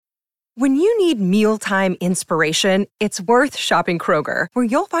When you need mealtime inspiration, it's worth shopping Kroger, where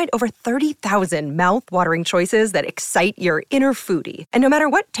you'll find over 30,000 mouth-watering choices that excite your inner foodie. And no matter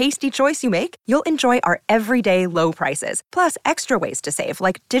what tasty choice you make, you'll enjoy our everyday low prices, plus extra ways to save,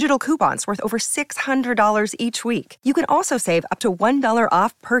 like digital coupons worth over $600 each week. You can also save up to $1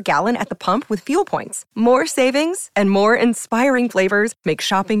 off per gallon at the pump with fuel points. More savings and more inspiring flavors make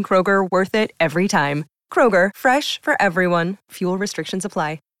shopping Kroger worth it every time. Kroger, fresh for everyone. Fuel restrictions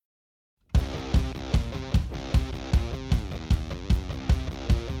apply.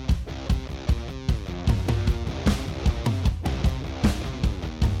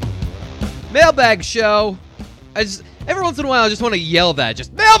 Mailbag show. Every once in a while, I just want to yell that.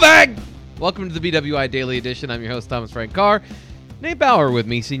 Just mailbag! Welcome to the BWI Daily Edition. I'm your host, Thomas Frank Carr. Nate Bauer with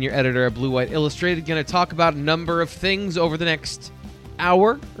me, senior editor at Blue White Illustrated. Going to talk about a number of things over the next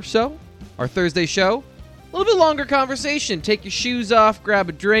hour or so. Our Thursday show. A little bit longer conversation. Take your shoes off, grab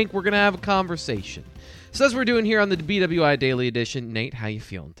a drink. We're going to have a conversation. So as we're doing here on the BWI Daily Edition, Nate, how you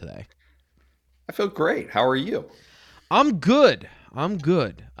feeling today? I feel great. How are you? I'm good.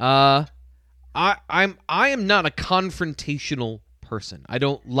 I am not a confrontational person. I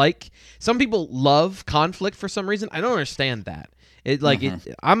don't like. Some people love conflict for some reason. I don't understand that.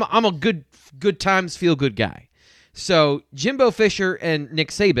 I'm a good times feel good guy. So Jimbo Fisher and Nick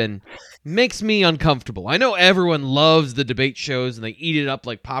Saban makes me uncomfortable. I know everyone loves the debate shows and they eat it up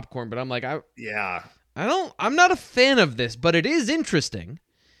like popcorn, but I'm like, I'm not a fan of this, but it is interesting.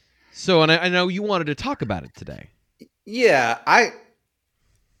 So, and I know you wanted to talk about it today. Yeah,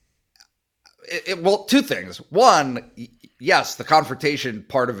 well, two things. One, yes, the confrontation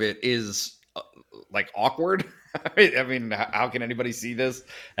part of it is like awkward. I mean, how can anybody see this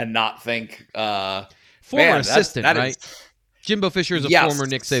and not think? Former assistant, that right? Jimbo Fisher is a former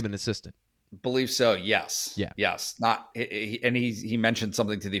Nick Saban assistant. Believe so. Yes. Yeah. Yes. Not. And he mentioned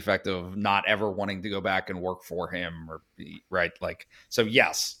something to the effect of not ever wanting to go back and work for him, or right. Like, so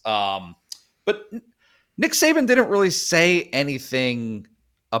yes. But Nick Saban didn't really say anything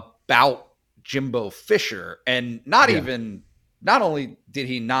about Jimbo Fisher, and not only did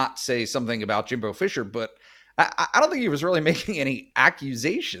he not say something about Jimbo Fisher, but I don't think he was really making any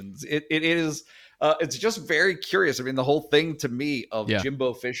accusations. It's just very curious. I mean, the whole thing to me of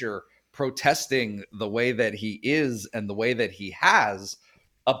Jimbo Fisher protesting the way that he is and the way that he has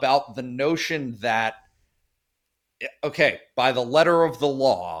about the notion that, okay, by the letter of the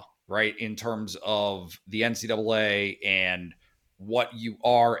law, right, in terms of the NCAA and what you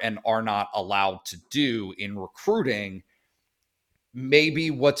are and are not allowed to do in recruiting, maybe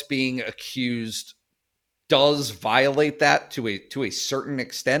what's being accused does violate that to a certain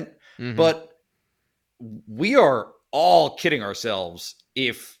extent. Mm-hmm. But we are all kidding ourselves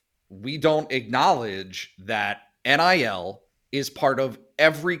if we don't acknowledge that NIL is part of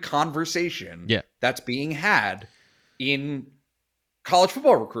every conversation that's being had in college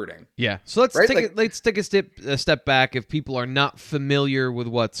football recruiting. Yeah. So let's take a step back if people are not familiar with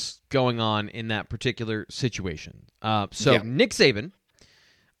what's going on in that particular situation. Nick Saban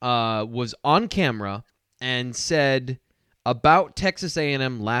was on camera and said about Texas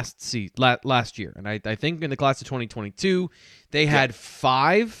A&M last year, and I think in the class of 2022 they had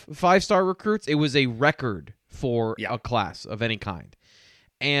five-star recruits. It was a record for a class of any kind,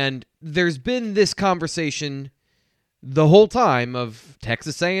 and there's been this conversation the whole time of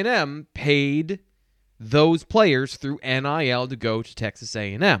Texas A&M paid those players through NIL to go to Texas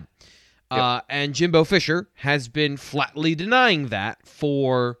A&M. And Jimbo Fisher has been flatly denying that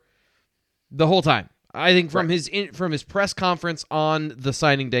for the whole time. I think from his press conference on the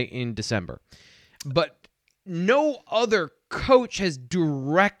signing day in December. But no other coach has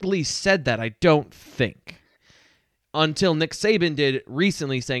directly said that, I don't think. Until Nick Saban did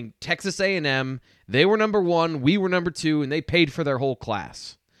recently, saying Texas A&M, they were number 1, we were number 2, and they paid for their whole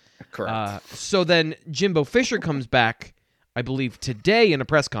class. Correct. So then Jimbo Fisher comes back, I believe, today in a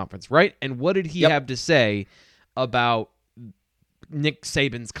press conference, right? And what did he have to say about Nick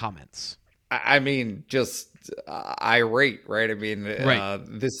Saban's comments? I mean, just irate, right? I mean,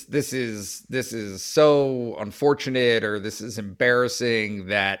 this is so unfortunate, or this is embarrassing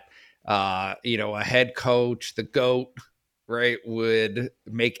that a head coach, the GOAT, right, would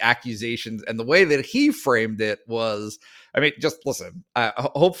make accusations. And the way that he framed it was, I mean, just listen,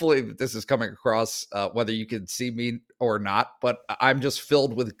 hopefully this is coming across, whether you can see me or not, but I'm just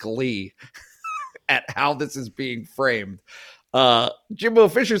filled with glee at how this is being framed. Jimbo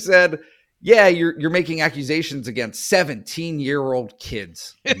Fisher said, yeah, you're making accusations against 17-year-old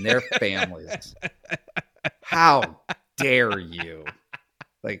kids and their families. How dare you?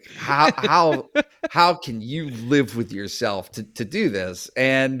 Like how can you live with yourself to do this?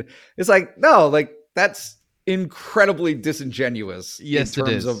 And it's like, no, like that's incredibly disingenuous in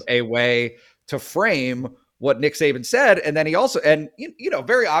terms of a way to frame what Nick Saban said. And then he also, and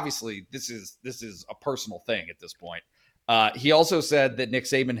very obviously this is a personal thing at this point. He also said that Nick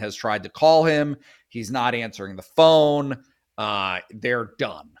Saban has tried to call him. He's not answering the phone. They're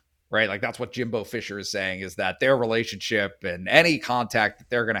done. Right. Like that's what Jimbo Fisher is saying, is that their relationship and any contact that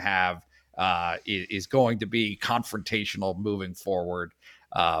they're going to have is going to be confrontational moving forward,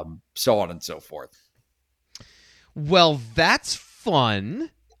 so on and so forth. Well, that's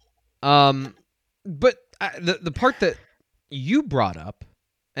fun. But the part that you brought up,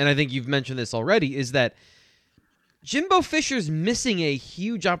 and I think you've mentioned this already, is that Jimbo Fisher's missing a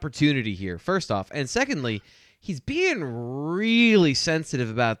huge opportunity here, first off. And secondly, he's being really sensitive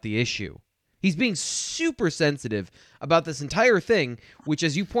about the issue. He's being super sensitive about this entire thing, which,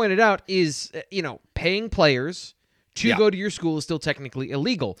 as you pointed out, is, paying players to go to your school is still technically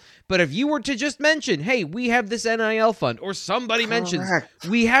illegal. But if you were to just mention, hey, we have this NIL fund, or somebody mentions,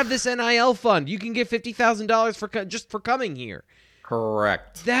 we have this NIL fund, you can get $50,000 just for coming here.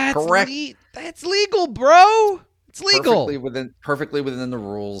 Correct. That's legal, bro. It's legal. Perfectly within the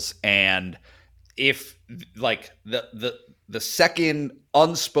rules. And if like the second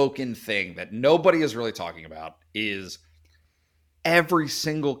unspoken thing that nobody is really talking about is every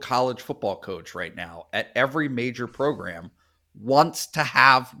single college football coach right now at every major program wants to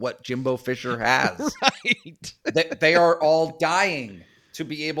have what Jimbo Fisher has. Right. They are all dying to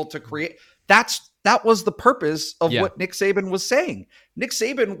be able to create. That was the purpose of what Nick Saban was saying. Nick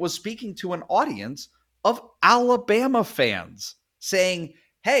Saban was speaking to an audience of Alabama fans saying,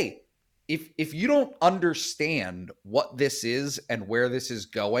 hey, if you don't understand what this is and where this is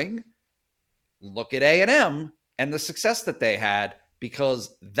going, look at A&M and the success that they had,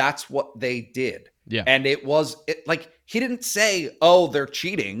 because that's what they did. Yeah. And like, he didn't say, oh, they're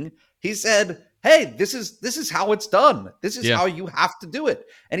cheating. He said, hey, this is how it's done. This is how you have to do it.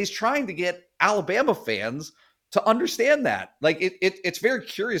 And he's trying to get Alabama fans to understand that. Like, it's very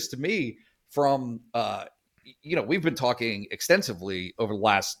curious to me from, we've been talking extensively over the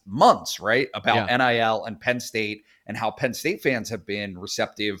last months, right, about NIL and Penn State and how Penn State fans have been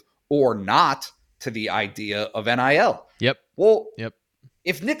receptive or not to the idea of NIL. Yep. Well,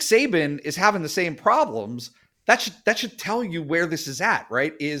 if Nick Saban is having the same problems, that should tell you where this is at,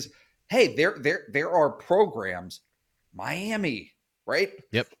 right? Is, hey, there are programs, Miami, right?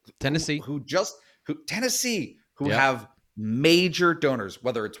 Yep. Tennessee, who have major donors,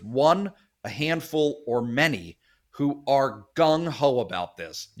 whether it's one, a handful, or many, who are gung-ho about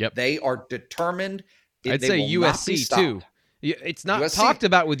this. Yep. They are determined. I'd say USC too. It's not USC. Talked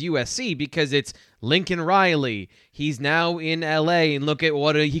about with USC because it's Lincoln Riley. He's now in LA, and look at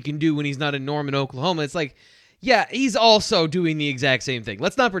what he can do when he's not in Norman, Oklahoma. It's like, yeah, he's also doing the exact same thing.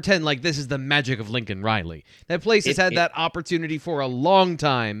 Let's not pretend like this is the magic of Lincoln Riley. That place has had that opportunity for a long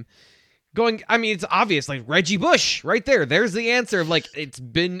time. It's obvious, like Reggie Bush right there. There's the answer of, like, it's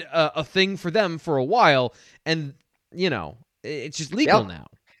been a thing for them for a while, and it's just legal now.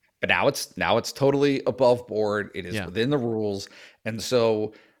 But now it's totally above board. It is within the rules. And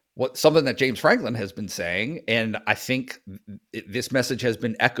so something that James Franklin has been saying, and I think this message has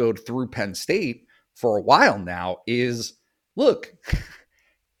been echoed through Penn State for a while now, is, look,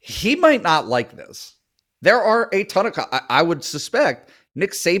 he might not like this. There are a ton of, I would suspect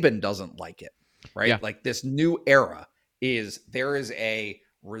Nick Saban doesn't like it, right? Yeah. Like, this new era there is a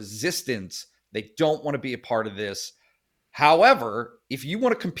resistance. They don't want to be a part of this. However, if you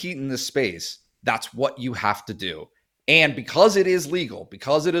want to compete in this space, that's what you have to do. And because it is legal,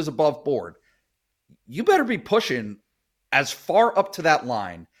 because it is above board, you better be pushing as far up to that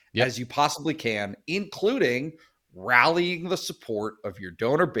line as you possibly can, including rallying the support of your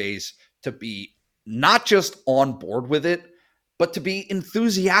donor base to be not just on board with it, but to be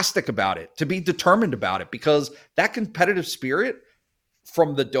enthusiastic about it, to be determined about it, because that competitive spirit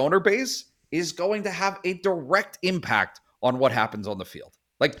from the donor base is going to have a direct impact on what happens on the field.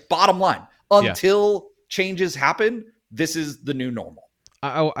 Like, bottom line, until changes happen, this is the new normal.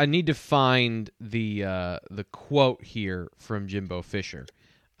 I need to find the quote here from Jimbo Fisher.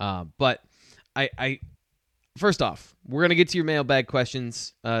 But I first off, we're going to get to your mailbag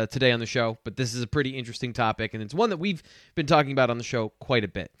questions today on the show, but this is a pretty interesting topic, and it's one that we've been talking about on the show quite a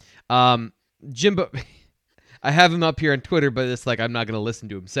bit. Jimbo, I have him up here on Twitter, but it's like I'm not going to listen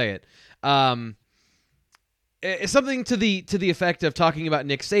to him say it. It's something to the effect of talking about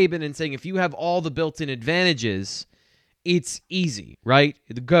Nick Saban and saying, if you have all the built-in advantages it's easy, right?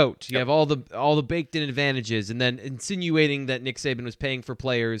 The GOAT. You have all the baked-in advantages, and then insinuating that Nick Saban was paying for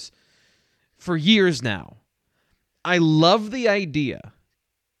players for years now. I love the idea.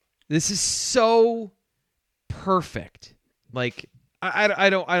 This is so perfect. Like I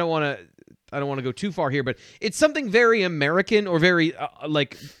don't want to go too far here, but it's something very American or very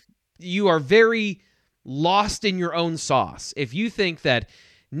like you are very lost in your own sauce if you think that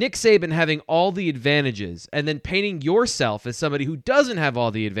Nick Saban having all the advantages and then painting yourself as somebody who doesn't have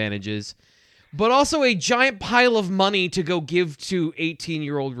all the advantages, but also a giant pile of money to go give to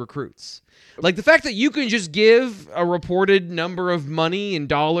 18-year-old recruits. Like the fact that you can just give a reported number of money and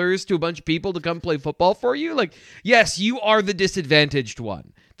dollars to a bunch of people to come play football for you. Like, yes, you are the disadvantaged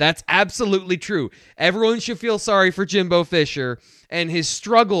one. That's absolutely true. Everyone should feel sorry for Jimbo Fisher and his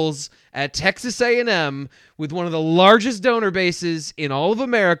struggles at Texas A&M with one of the largest donor bases in all of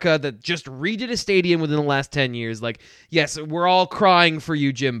America that just redid a stadium within the last 10 years. Like, yes, we're all crying for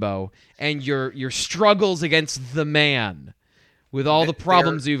you, Jimbo, and your struggles against the man with all the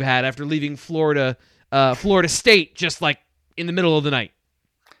problems you've had after leaving Florida State just like in the middle of the night.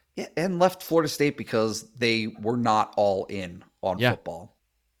 Yeah, and left Florida State because they were not all in on football.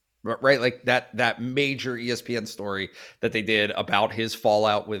 Right? Like that major ESPN story that they did about his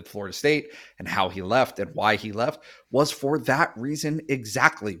fallout with Florida State and how he left and why he left was for that reason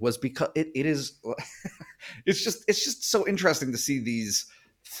exactly, was because it is it's just so interesting to see these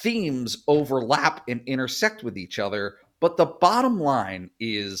themes overlap and intersect with each other. But the bottom line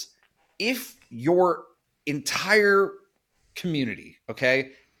is, if your entire community,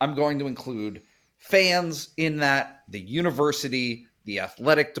 okay, I'm going to include fans in that, the university, the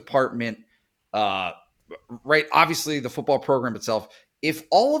athletic department, right? Obviously, the football program itself. If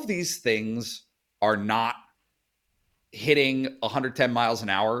all of these things are not hitting 110 miles an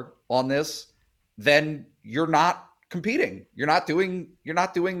hour on this, then you're not competing. You're not doing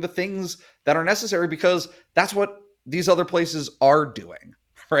the things that are necessary, because that's what these other places are doing,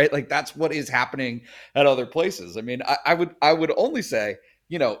 right? Like that's what is happening at other places. I mean, I would only say,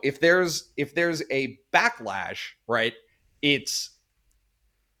 you know, if there's a backlash, right?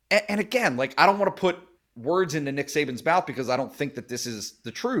 And again, like, I don't want to put words into Nick Saban's mouth because I don't think that this is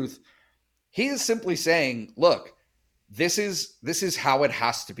the truth. He is simply saying, look, this is how it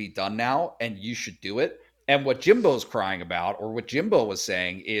has to be done now, and you should do it. And what Jimbo's crying about, or what Jimbo was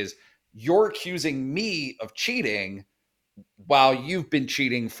saying, is you're accusing me of cheating while you've been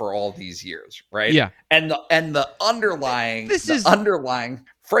cheating for all these years, right? Yeah. And the underlying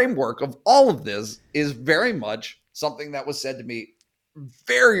framework of all of this is very much something that was said to me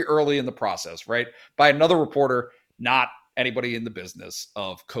very early in the process, right? By another reporter, not anybody in the business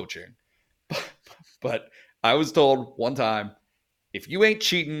of coaching. But I was told one time, if you ain't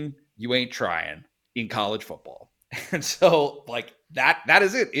cheating, you ain't trying in college football. And so, like, that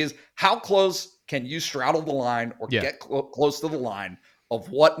is it, is how close can you straddle the line or get close to the line of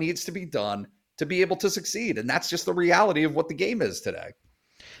what needs to be done to be able to succeed. And that's just the reality of what the game is today.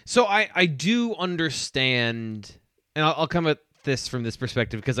 So I do understand, and I'll come at this from this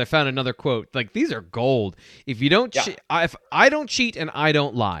perspective because I found another quote. Like, these are gold. If you don't, if I don't cheat and I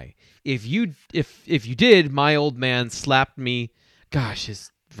don't lie. If you did, my old man slapped me. Gosh,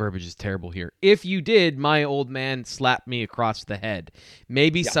 his verbiage is terrible here. If you did, my old man slapped me across the head.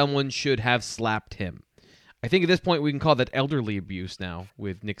 Maybe someone should have slapped him. I think at this point we can call that elderly abuse now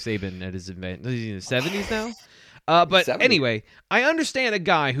with Nick Saban at his event. Is he in his 70s now? But 70. Anyway, I understand a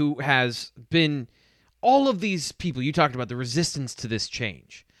guy who has been all of these people. You talked about the resistance to this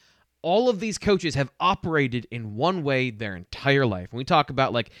change. All of these coaches have operated in one way their entire life. When we talk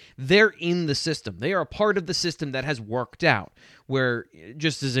about, like, they're in the system. They are a part of the system that has worked out. Where,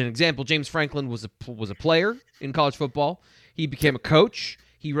 just as an example, James Franklin was a player in college football. He became a coach.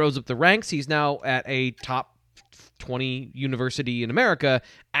 He rose up the ranks. He's now at a top 20 university in America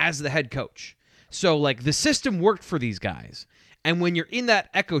as the head coach. So, like, the system worked for these guys. And when you're in that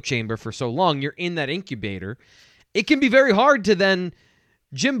echo chamber for so long, you're in that incubator, it can be very hard to then,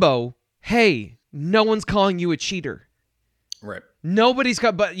 Jimbo, hey, no one's calling you a cheater. Right. Nobody's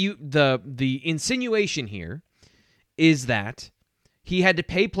got, but you, the insinuation here is that he had to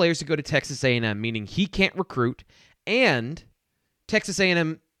pay players to go to Texas A&M, meaning he can't recruit, and Texas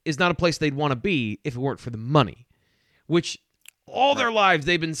A&M is not a place they'd want to be if it weren't for the money, which all their lives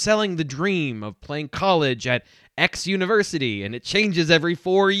they've been selling the dream of playing college at X university, and it changes every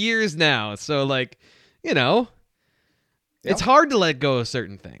 4 years now. So, like, you know, it's hard to let go of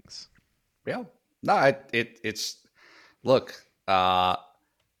certain things. Yeah. No, it's look, a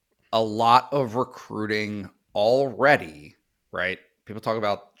lot of recruiting already, right? People talk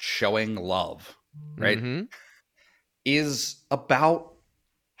about showing love, right? Mm-hmm. is about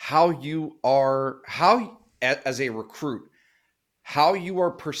how you are, as a recruit, how you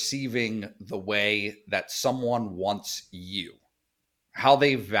are perceiving the way that someone wants you, how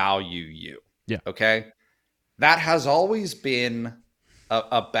they value you. Yeah. Okay. That has always been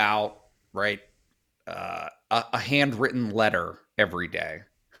about, right, a handwritten letter every day.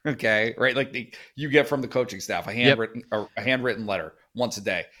 Okay, right, like you get from the coaching staff a handwritten letter once a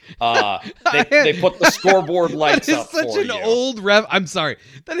day. They put the scoreboard lights up for you. That is such an old I'm sorry,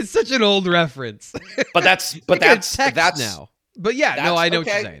 that is such an old reference. But that's now. But yeah, no, I know what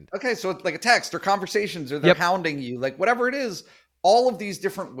you're saying. Okay, so it's like a text or conversations, or they're hounding you, like whatever it is. All of these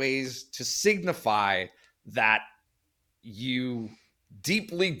different ways to signify that you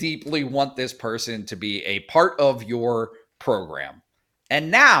deeply, deeply want this person to be a part of your program. And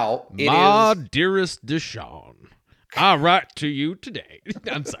now my dearest Deshaun, I write to you today.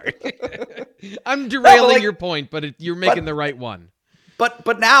 I'm sorry. I'm derailing your point, but you're making the right one.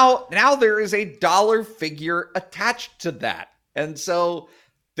 But now there is a dollar figure attached to that. And so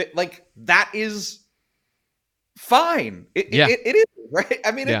that is fine. It is, right?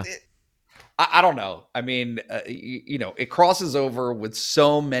 I mean, I don't know. I mean, it crosses over with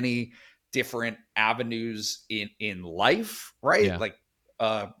so many different avenues in life, right? Yeah. Like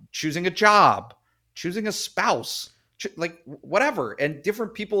choosing a job, choosing a spouse, like whatever. And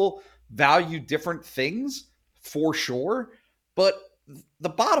different people value different things for sure. But the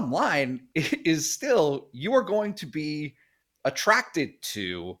bottom line is still, you are going to be attracted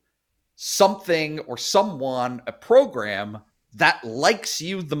to something or someone, a program that likes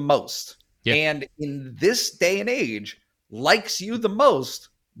you the most. Yeah. And in this day and age, likes you the most,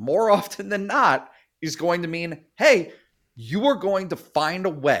 more often than not, is going to mean, hey, you are going to find a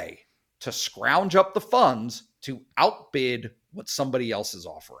way to scrounge up the funds to outbid what somebody else is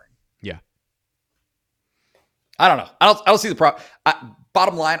offering. Yeah. I don't know. I don't see the problem.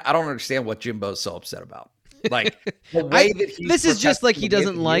 Bottom line, I don't understand what Jimbo's so upset about. Like the way that he's this is just like he just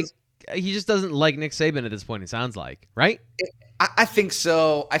doesn't like Nick Saban at this point, it sounds like, right? I think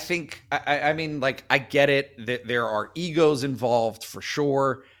so. I mean, like, I get it that there are egos involved for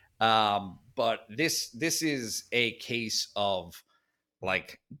sure. But this is a case of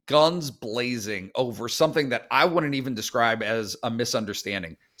like guns blazing over something that I wouldn't even describe as a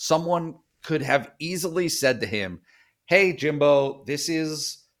misunderstanding. Someone could have easily said to him, hey, Jimbo, this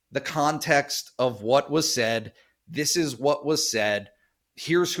is the context of what was said. This is what was said.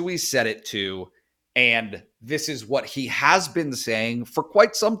 Here's who he said it to. And this is what he has been saying for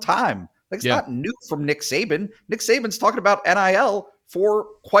quite some time. Like, it's not new from Nick Saban. Nick Saban's talking about NIL for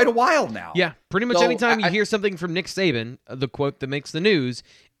quite a while now. Yeah, pretty much anytime you hear something from Nick Saban, the quote that makes the news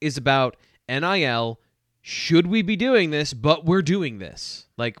is about NIL. Should we be doing this? But we're doing this.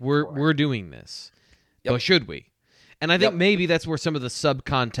 Like, we're doing this. Yep. But should we? And I think maybe that's where some of the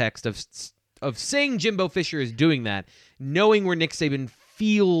subcontext of saying Jimbo Fisher is doing that, knowing where Nick Saban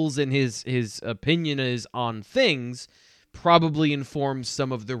feels and his opinion is on things, probably informs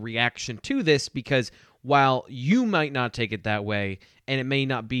some of the reaction to this, because while you might not take it that way, and it may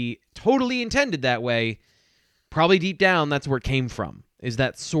not be totally intended that way, probably deep down that's where it came from, is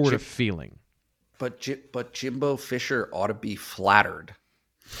that sort of feeling. But Jimbo Fisher ought to be flattered.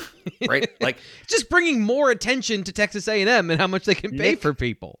 Right? Like, just bringing more attention to Texas A&M and how much they can pay for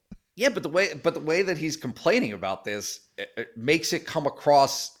people. Yeah, but the way that he's complaining about this, it makes it come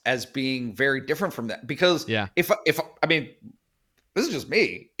across as being very different from that. Because if I mean, this is just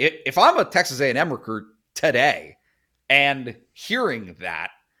me. If I'm a Texas A&M recruit today and hearing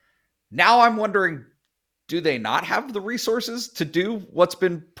that, now I'm wondering, do they not have the resources to do what's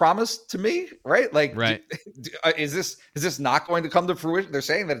been promised to me? Right? Like, right. Is this not going to come to fruition? They're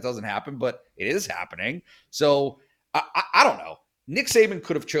saying that it doesn't happen, but it is happening. So I don't know. Nick Saban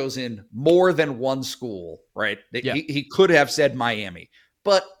could have chosen more than one school, right? He could have said Miami,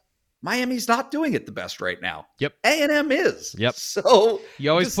 but Miami's not doing it the best right now. Yep. A&M is. Yep. So you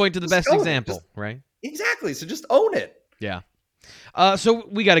always point to the best example, right? Exactly. So just own it. Yeah. So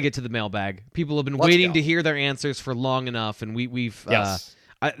we got to get to the mailbag. People have been waiting to hear their answers for long enough, and we've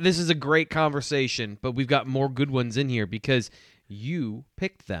this is a great conversation, but we've got more good ones in here because you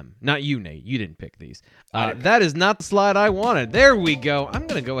picked them. Not you, Nate. You didn't pick these. That is not the slide I wanted. There we go. I'm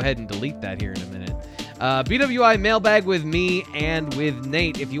going to go ahead and delete that here in a minute. BWI mailbag with me and with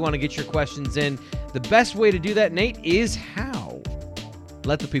Nate. If you want to get your questions in, the best way to do that, Nate, is how?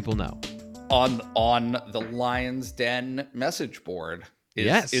 Let the people know. On the Lion's Den message board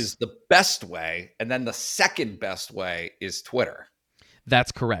is the best way. And then the second best way is Twitter.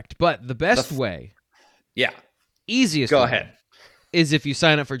 That's correct. But the best way, easiest Go way, ahead. Is if you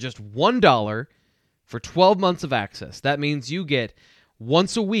sign up for just $1 for 12 months of access. That means you get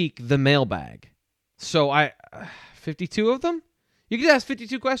once a week the mailbag. So 52 of them? You can ask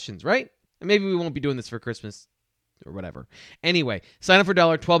 52 questions, right? Maybe we won't be doing this for Christmas or whatever. Anyway, sign up for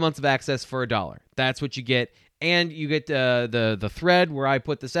 $1, 12 months of access for $1. That's what you get. And you get the thread where I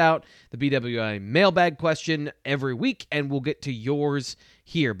put this out, the BWI mailbag question every week, and we'll get to yours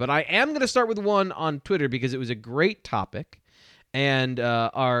here. But I am going to start with one on Twitter because it was a great topic. And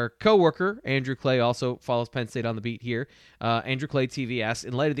our coworker, Andrew Clay, also follows Penn State on the beat here. Andrew Clay TV asks,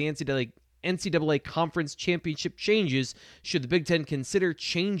 in light of the NCAA Conference Championship changes, should the Big Ten consider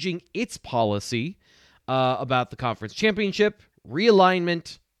changing its policy about the conference championship,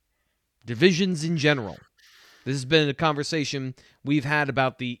 realignment, divisions in general? This has been a conversation we've had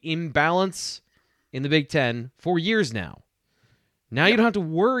about the imbalance in the Big Ten for years now. Now you don't have to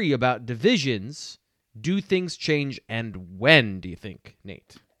worry about divisions. Do things change, and when, do you think,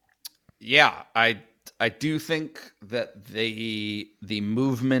 Nate? Yeah, I do think that the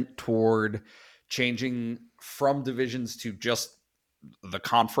movement toward changing from divisions to just the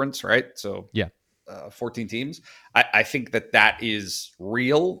conference, right? So 14 teams. I think that is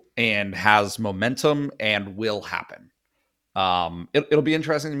real and has momentum and will happen. It'll be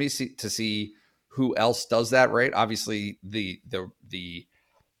interesting to me to see who else does that, right? Obviously, the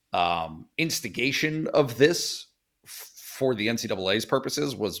instigation of this for the NCAA's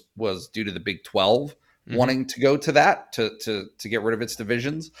purposes was due to the Big 12 wanting to go to that to get rid of its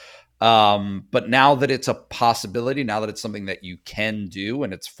divisions. But now that it's a possibility, now that it's something that you can do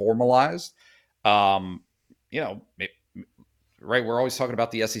and it's formalized, right? We're always talking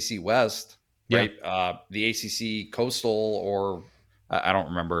about the SEC West, right? The ACC Coastal, or I don't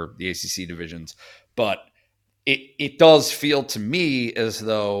remember the ACC divisions, but it does feel to me as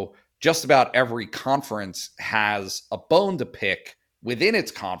though just about every conference has a bone to pick within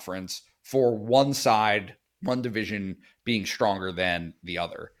its conference for one side, one division being stronger than the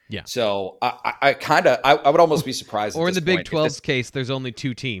other. Yeah. So I would almost be surprised. Or at in this the Big point, 12's case, there's only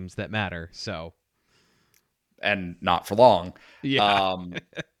 2 teams that matter. So, and not for long. Yeah.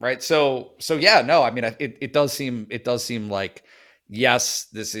 Right. So yeah, no, I mean, it does seem like, yes,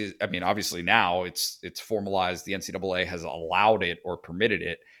 this is, I mean, obviously now it's formalized. The NCAA has allowed it or permitted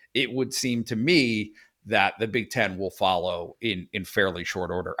it. It would seem to me that the Big Ten will follow in fairly short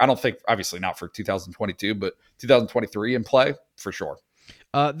order. I don't think, obviously not for 2022, but 2023 in play for sure.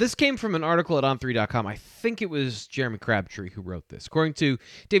 This came from an article at on3.com. I think it was Jeremy Crabtree who wrote this. According to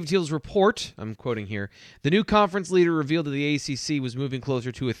David Teal's report, I'm quoting here, the new conference leader revealed that the ACC was moving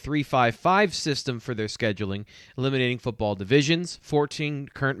closer to a 3-5-5 system for their scheduling, eliminating football divisions, 14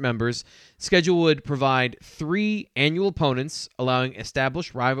 current members. Schedule would provide 3 annual opponents, allowing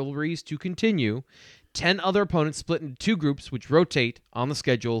established rivalries to continue. 10 other opponents split into 2 groups, which rotate on the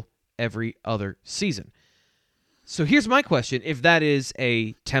schedule every other season. So here's my question. If that is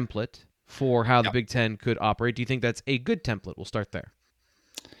a template for how the Big Ten could operate, do you think that's a good template? We'll start there.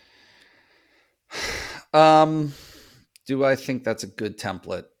 Do I think that's a good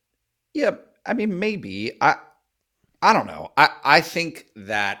template? Yeah, I mean, maybe. I don't know. I think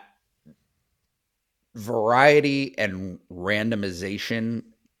that variety and randomization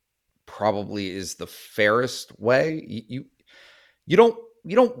probably is the fairest way. You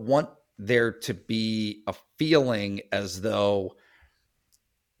don't want there to be a feeling as though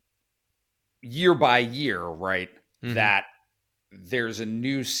year by year, right, that there's a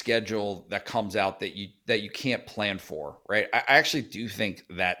new schedule that comes out that you can't plan for, right? I actually do think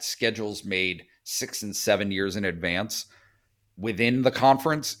that schedules made 6 and 7 years in advance within the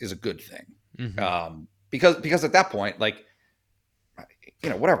conference is a good thing. Because at that point, like,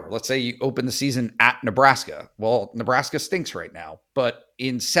 whatever, let's say you open the season at Nebraska. Well, Nebraska stinks right now, but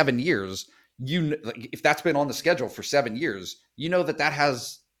in 7 years, if that's been on the schedule for 7 years, that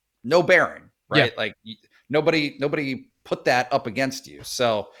has no bearing, right? Like nobody put that up against you.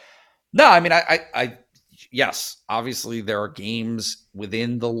 So no, I mean, yes, obviously there are games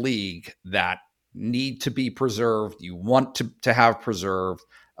within the league that need to be preserved. You want to have preserved.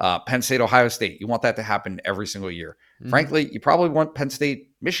 Penn State, Ohio State, you want that to happen every single year. Frankly, you probably want Penn State,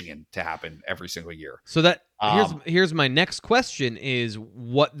 Michigan to happen every single year. So that here's my next question is,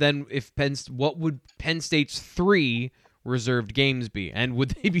 what would Penn State's 3 reserved games be? And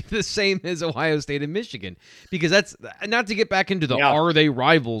would they be the same as Ohio State and Michigan? Because that's not to get back into the are they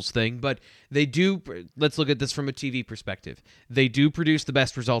rivals thing, but they do. Let's look at this from a TV perspective. They do produce the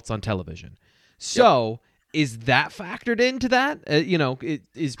best results on television. So is that factored into that?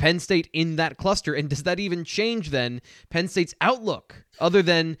 Is Penn State in that cluster? And does that even change then Penn State's outlook? Other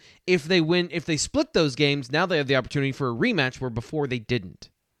than if they split those games, now they have the opportunity for a rematch where before they didn't.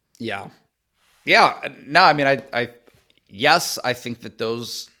 Yeah. Yeah, no, I mean, yes, I think that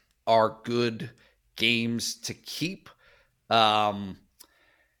those are good games to keep. But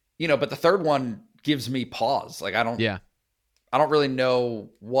the third one gives me pause. Like, Yeah. I don't really know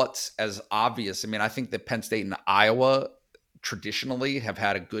what's as obvious. I mean, I think that Penn State and Iowa traditionally have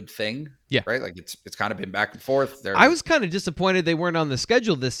had a good thing. Yeah. Right. Like it's kind of been back and forth. I was kind of disappointed they weren't on the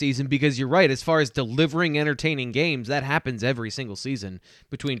schedule this season because you're right. As far as delivering entertaining games, that happens every single season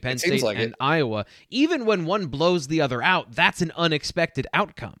betwin Penn State and Iowa. Even when one blows the other out, that's an unexpected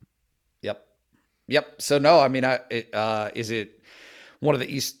outcome. Yep. So no, I mean, is it one of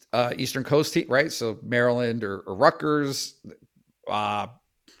the Eastern Coast team, right? So Maryland or Rutgers. I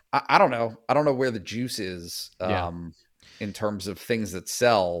don't know. I don't know where the juice is in terms of things that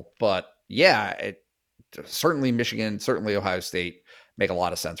sell, but yeah, certainly Michigan, certainly Ohio State make a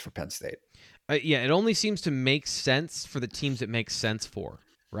lot of sense for Penn State. It only seems to make sense for the teams it makes sense for,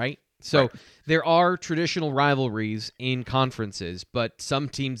 right? So there are traditional rivalries in conferences, but some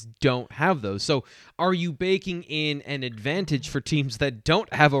teams don't have those. So are you baking in an advantage for teams that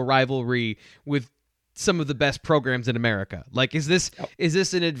don't have a rivalry with some of the best programs in America? Like, is this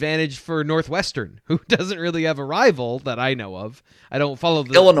an advantage for Northwestern, who doesn't really have a rival that I know of? I don't follow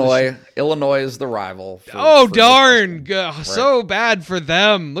the Illinois. Illinois is the rival. For darn! So bad for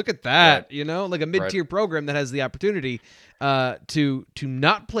them. Look at that. Right. Like a mid-tier program that has the opportunity to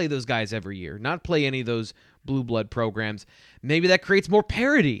not play those guys every year, not play any of those blue blood programs. Maybe that creates more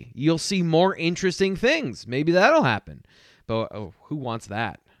parity. You'll see more interesting things. Maybe that'll happen. But who wants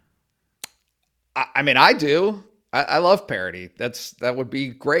that? I mean, I do. I love parity. That would be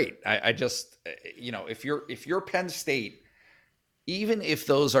great. I just, if you're Penn State, even if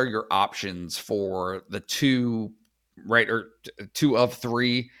those are your options for the two, right, or two of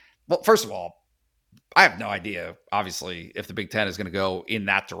three. Well, first of all, I have no idea, obviously, if the Big Ten is going to go in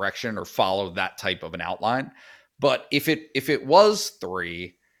that direction or follow that type of an outline. But if it was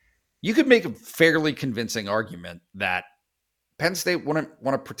three, you could make a fairly convincing argument that Penn State wouldn't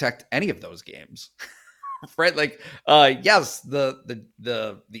want to protect any of those games, right? Like, yes,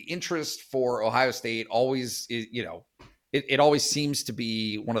 the interest for Ohio State always is, it always seems to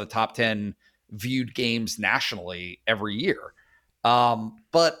be one of the top 10 viewed games nationally every year.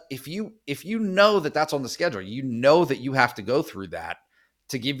 But if you know that that's on the schedule, that you have to go through that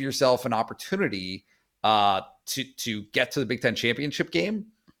to give yourself an opportunity to get to the Big Ten championship game.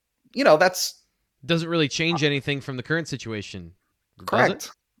 That's doesn't really change anything from the current situation. Correct.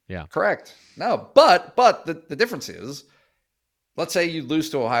 Yeah. Correct. No, but the difference is, let's say you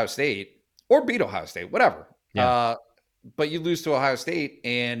lose to Ohio State or beat Ohio State, whatever. Yeah. But you lose to Ohio State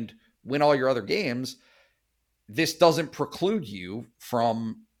and win all your other games. This doesn't preclude you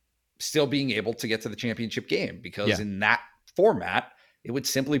from still being able to get to the championship game because in that format, it would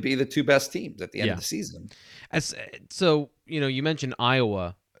simply be the two best teams at the end of the season. So, you mentioned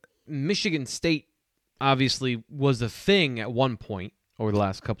Iowa. Michigan State obviously was a thing at one point over the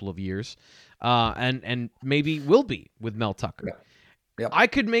last couple of years, and maybe will be with Mel Tucker. Yep. I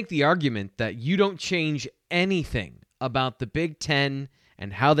could make the argument that you don't change anything about the Big Ten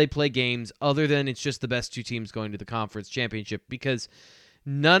and how they play games other than it's just the best two teams going to the conference championship because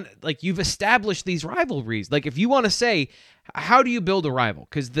you've established these rivalries. Like, if you want to say, how do you build a rival?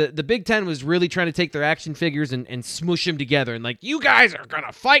 Because the Big Ten was really trying to take their action figures and smush them together and you guys are going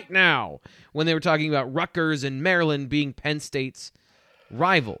to fight now when they were talking about Rutgers and Maryland being Penn State's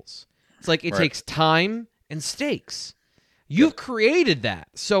rivals. It's like it takes time and stakes. You've created that.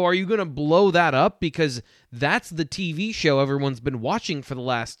 So are you going to blow that up? Because that's the TV show everyone's been watching for the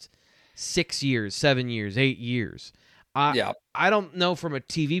last 6 years, 7 years, 8 years. I don't know from a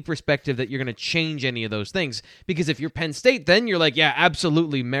TV perspective that you're going to change any of those things. Because if you're Penn State, then you're like, yeah,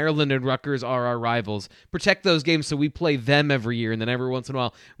 absolutely, Maryland and Rutgers are our rivals. Protect those games so we play them every year. And then every once in a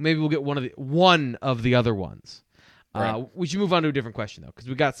while, maybe we'll get one of the other ones. We should move on to a different question, though, because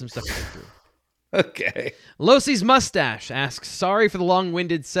we got some stuff to go through. Okay. Losi's Mustache asks, sorry for the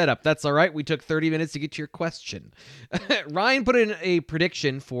long-winded setup. That's all right. We took 30 minutes to get to your question. Ryan put in a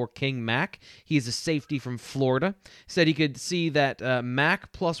prediction for King Mack. He is a safety from Florida. Said he could see that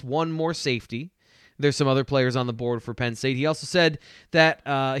Mack plus one more safety. There's some other players on the board for Penn State. He also said that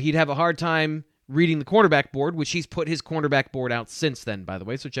he'd have a hard time reading the cornerback board, which he's put his cornerback board out since then, by the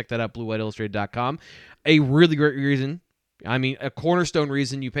way. So check that out, BlueWhiteIllustrated.com. A really great reason. I mean, a cornerstone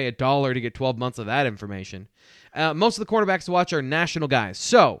reason you pay $1 to get 12 months of that information. Most of the cornerbacks to watch are national guys.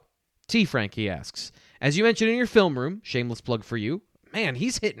 So, T. Frank, he asks, as you mentioned in your film room, shameless plug for you, man,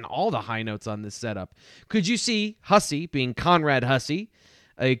 he's hitting all the high notes on this setup. Could you see Hussey, being Conrad Hussey,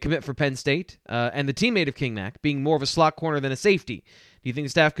 a commit for Penn State, and the teammate of King Mack, being more of a slot corner than a safety? Do you think the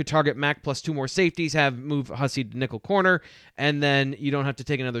staff could target Mack plus 2 more safeties, move Hussey to nickel corner, and then you don't have to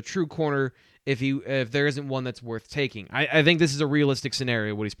take another true corner if there isn't one that's worth taking? I think this is a realistic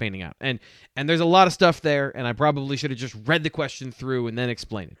scenario, what he's painting out. And there's a lot of stuff there, and I probably should have just read the question through and then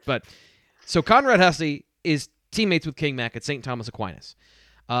explained it. But so Conrad Hussey is teammates with King Mack at St. Thomas Aquinas.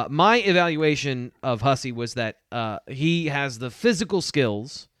 My evaluation of Hussey was that he has the physical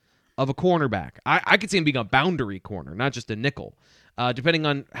skills of a cornerback. I could see him being a boundary corner, not just a nickel, depending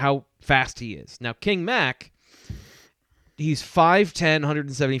on how fast he is. Now, King Mack, he's 5'10",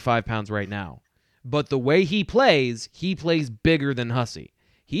 175 pounds right now. But the way he plays bigger than Hussey.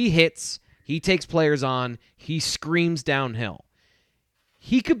 He hits, he takes players on, he screams downhill.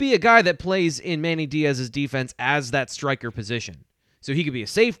 He could be a guy that plays in Manny Diaz's defense as that striker position. So he could be a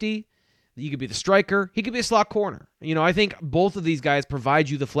safety, he could be the striker, he could be a slot corner. I think both of these guys provide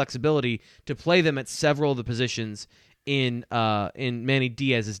you the flexibility to play them at several of the positions in Manny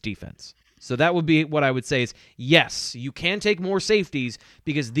Diaz's defense. So that would be what I would say is, yes, you can take more safeties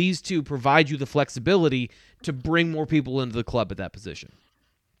because these two provide you the flexibility to bring more people into the club at that position.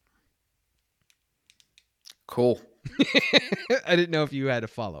 Cool. I didn't know if you had a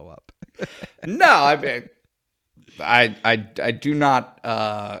follow-up. No, I mean, I do not,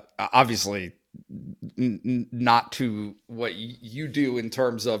 obviously, not to what you do in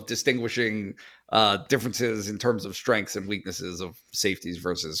terms of distinguishing differences in terms of strengths and weaknesses of safeties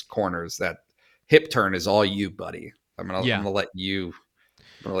versus corners. That hip turn is all you, buddy. I'm gonna let you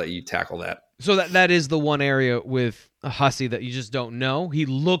tackle that. So that is the one area with Hussey that you just don't know. He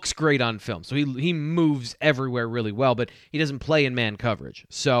looks great on film, so he moves everywhere really well, but he doesn't play in man coverage.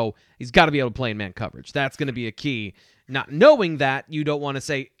 So he's got to be able to play in man coverage. That's going to be a key. Not knowing that, you don't want to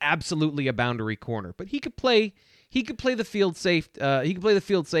say absolutely a boundary corner, but he could play. He could play the field safe. He could play the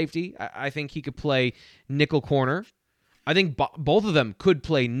field safety. I think he could play nickel corner. I think both of them could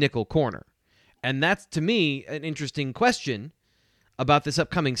play nickel corner, and that's to me an interesting question about this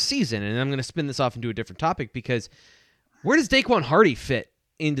upcoming season. And I'm going to spin this off into a different topic because where does Daquan Hardy fit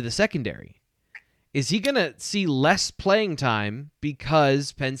into the secondary? Is he going to see less playing time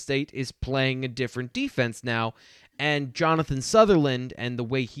because Penn State is playing a different defense now, and Jonathan Sutherland and the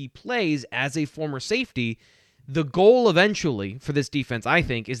way he plays as a former safety, the goal eventually for this defense, I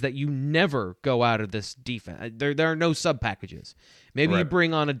think, is that you never go out of this defense. There are no sub-packages. Maybe you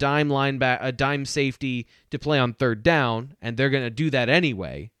bring on a dime safety to play on third down, and they're going to do that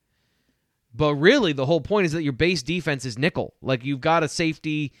anyway. But really, the whole point is that your base defense is nickel. Like, you've got a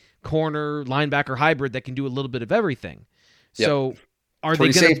safety, corner, linebacker hybrid that can do a little bit of everything. Yep. So are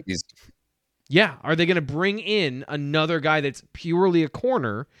they going to... Yeah, are they going to bring in another guy that's purely a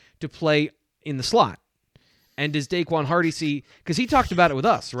corner to play in the slot? And does Daquan Hardy see... Because he talked about it with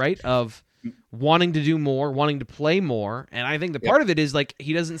us, right? Of wanting to do more, wanting to play more. And I think the part of it is, like,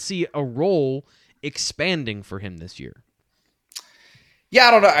 he doesn't see a role expanding for him this year. Yeah,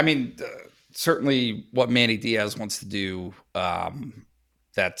 I don't know. I mean, certainly what Manny Diaz wants to do,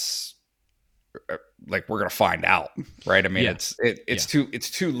 that's... like we're gonna find out, right? I mean, it's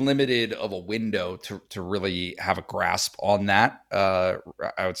too limited of a window to really have a grasp on that. I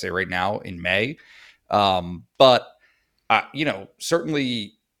would say right now in May, but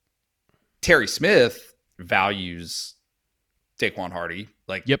certainly Terry Smith values Daquan Hardy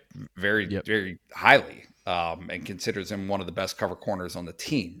very highly, and considers him one of the best cover corners on the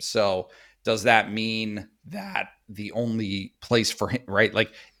team. So does that mean that the only place for him, right?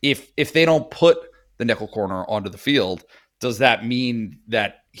 Like if they don't put the nickel corner onto the field, does that mean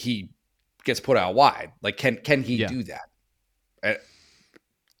that he gets put out wide? Like, can he do that?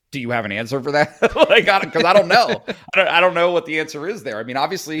 Do you have an answer for that? Because I don't know. I don't know what the answer is there. I mean,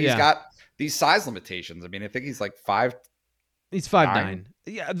 obviously he's got these size limitations. I mean, I think he's like 5'9". He's 5'9".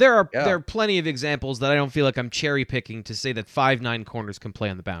 Yeah, there are plenty of examples that I don't feel like I'm cherry picking to say that 5'9" corners can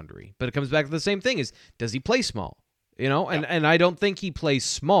play on the boundary. But it comes back to the same thing: is does he play small? And I don't think he plays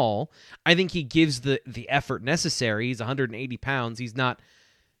small. I think he gives the effort necessary. He's 180 pounds. He's not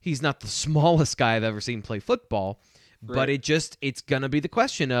the smallest guy I've ever seen play football. Right. But it's gonna be the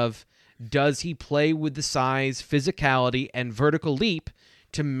question of, does he play with the size, physicality, and vertical leap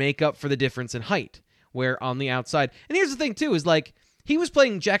to make up for the difference in height? Where on the outside, and here's the thing too, is like he was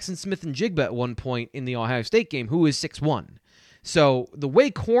playing Jackson Smith and Jigba at one point in the Ohio State game, who is 6'1". So the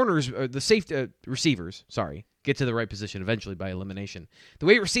way receivers, get to the right position eventually by elimination. The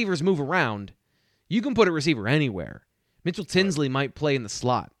way receivers move around, you can put a receiver anywhere. Mitchell Tinsley might play in the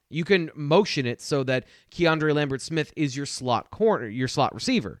slot. You can motion it so that Keandre Lambert-Smith is your slot corner, your slot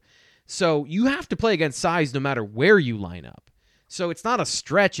receiver. So you have to play against size no matter where you line up. So it's not a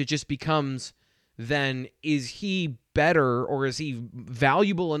stretch. It just becomes then is he better or is he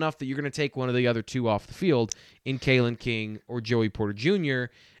valuable enough that you're going to take one of the other two off the field in Kalen King or Joey Porter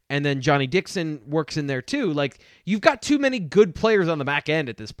Jr., and then Johnny Dixon works in there too? Like, you've got too many good players on the back end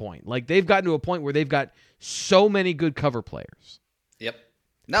at this point. Like, they've gotten to a point where they've got so many good cover players. Yep.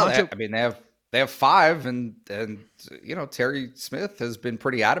 No, they have 5, and Terry Smith has been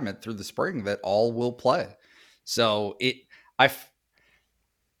pretty adamant through the spring that all will play. So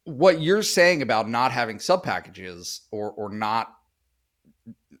what you're saying about not having sub packages or not,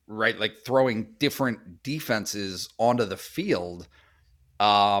 right, like throwing different defenses onto the field,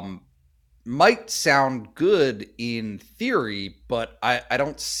 might sound good in theory, but I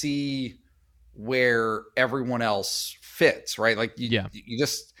don't see where everyone else fits, right? Like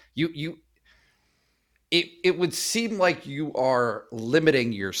it would seem like you are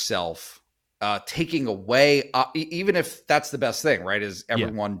limiting yourself, taking away, even if that's the best thing, right? Is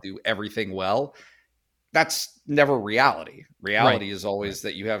everyone do everything well? That's never reality. Reality is always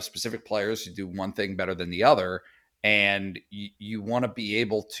that you have specific players who do one thing better than the other. And you want to be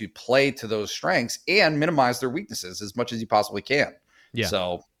able to play to those strengths and minimize their weaknesses as much as you possibly can. Yeah.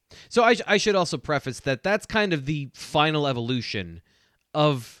 So I should also preface that that's kind of the final evolution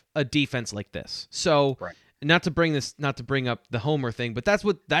of a defense like this. So not to bring up the Homer thing, but that's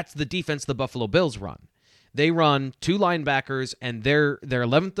the defense the Buffalo Bills run. They run 2 linebackers, and their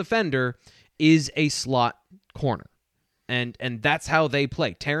 11th defender is a slot corner. And that's how they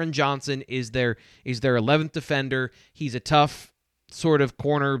play. Taron Johnson is their 11th defender. He's a tough sort of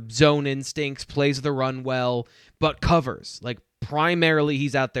corner, zone instincts, plays the run well, but covers. Like, primarily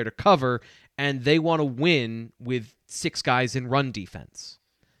he's out there to cover, and they want to win with 6 guys in run defense.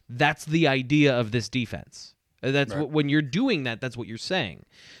 That's the idea of this defense. That's when you're doing that, that's what you're saying.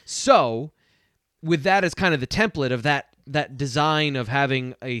 So, with that as kind of the template of that design of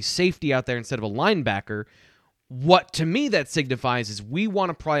having a safety out there instead of a linebacker, what to me that signifies is we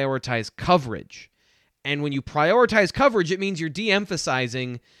want to prioritize coverage. And when you prioritize coverage, it means you're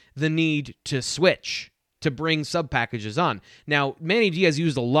de-emphasizing the need to switch, to bring sub-packages on. Now, Manny Diaz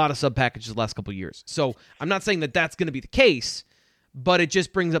used a lot of sub-packages the last couple of years. So I'm not saying that that's going to be the case, but it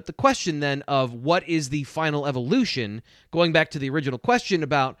just brings up the question then of what is the final evolution, going back to the original question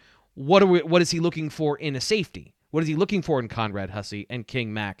about what is he looking for in a safety? What is he looking for in Conrad Hussey and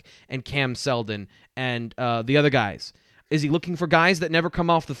King Mack and Cam Seldon and the other guys? Is he looking for guys that never come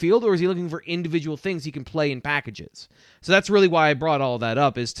off the field, or is he looking for individual things he can play in packages? So that's really why I brought all that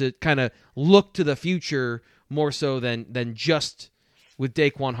up, is to kind of look to the future more so than just with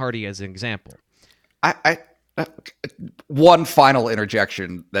Daquan Hardy as an example. One final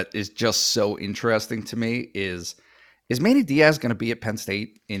interjection that is just so interesting to me is Manny Diaz going to be at Penn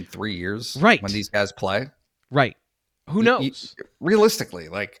State in 3 years when these guys play? Right. Who knows? Realistically,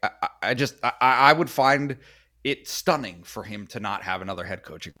 like I would find it stunning for him to not have another head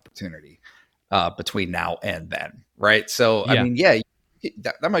coaching opportunity between now and then, right? So, I mean,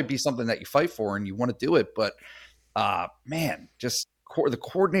 that might be something that you fight for and you want to do it, but man, just the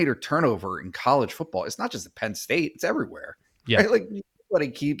coordinator turnover in college football, it's not just at Penn State, it's everywhere. Yeah. Right? Like, nobody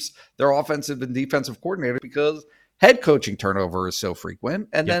keeps their offensive and defensive coordinator because head coaching turnover is so frequent,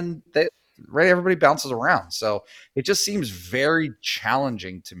 and then everybody bounces around. So it just seems very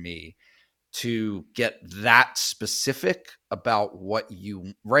challenging to me to get that specific about what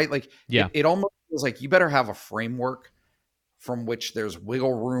you, like, it almost feels like you better have a framework from which there's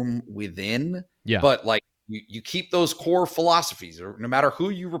wiggle room within, but like you keep those core philosophies, or no matter who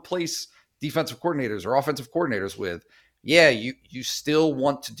you replace defensive coordinators or offensive coordinators with, you still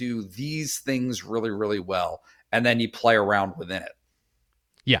want to do these things really, really well. And then you play around within it.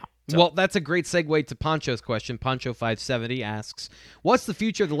 Yeah. So. Well, that's a great segue to Poncho's question. Poncho570 asks, what's the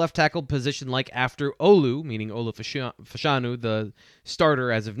future of the left tackle position like after Olu, meaning Olu Fashanu, the starter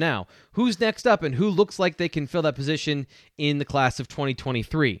as of now? Who's next up, and who looks like they can fill that position in the class of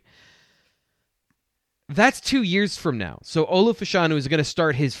 2023? That's 2 years from now. So Olu Fashanu is going to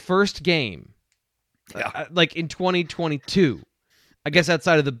start his first game like in 2022. I guess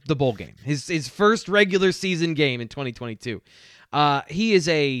outside of the bowl game. His first regular season game in 2022. He is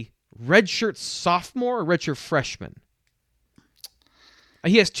a redshirt sophomore or redshirt freshman?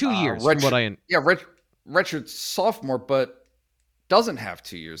 He has 2 years from what I... redshirt sophomore, but doesn't have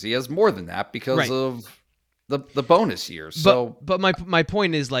 2 years. He has more than that because of the bonus years. So, but my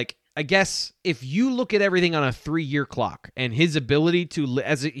point is, like, I guess if you look at everything on a 3-year clock and his ability to...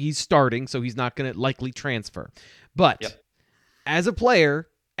 he's starting, so he's not going to likely transfer. But... as a player,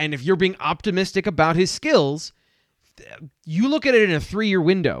 and if you're being optimistic about his skills, you look at it in a 3-year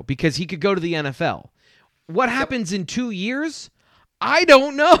window because he could go to the NFL. What happens in 2 years? I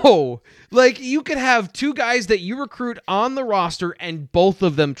don't know. Like, you could have two guys that you recruit on the roster and both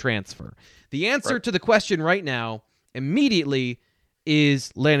of them transfer. The answer to the question right now, immediately,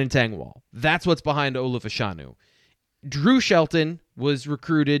 is Landon Tangwall. That's what's behind Olu Fashanu. Drew Shelton was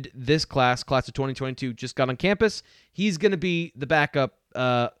recruited this class of 2022, just got on campus. He's going to be the backup,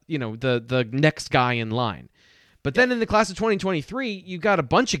 the next guy in line. But then in the class of 2023, you got a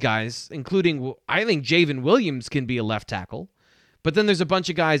bunch of guys, including, I think Javen Williams can be a left tackle. But then there's a bunch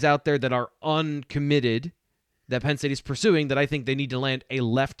of guys out there that are uncommitted that Penn State is pursuing that I think they need to land a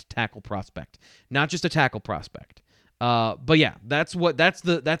left tackle prospect, not just a tackle prospect. But yeah, that's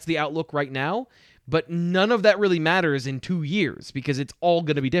the outlook right now. But none of that really matters in 2 years because it's all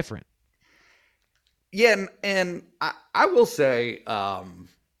going to be different. Yeah, and I will say,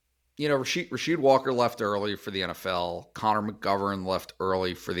 Rasheed Walker left early for the NFL. Connor McGovern left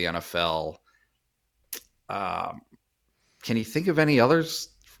early for the NFL. Can you think of any others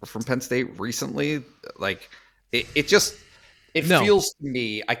from Penn State recently? Like, it feels to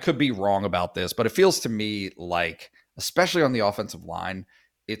me, I could be wrong about this, but it feels to me like, especially on the offensive line,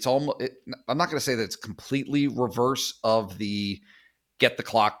 it's almost, I'm not going to say that it's completely reverse of the get the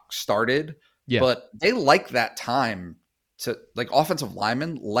clock started, but they like that time to, like, offensive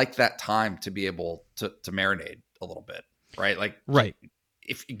linemen like that time to be able to marinate a little bit, right? Like,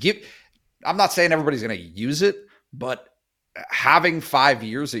 if you give, I'm not saying everybody's going to use it, but having 5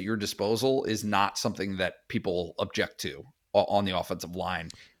 years at your disposal is not something that people object to on the offensive line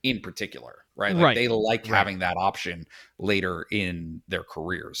in particular, right? Like they like having that option later in their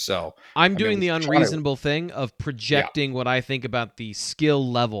careers. So I'm doing the unreasonable thing of projecting what I think about the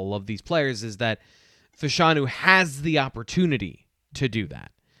skill level of these players is that Fashanu has the opportunity to do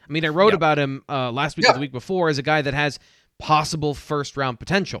that. I mean, I wrote about him last week or the week before as a guy that has possible first-round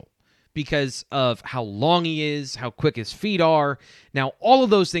potential because of how long he is, how quick his feet are. Now, all of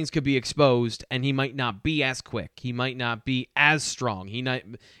those things could be exposed, and he might not be as quick. He might not be as strong. He might,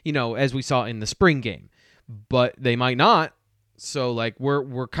 as we saw in the spring game. But they might not. So, like,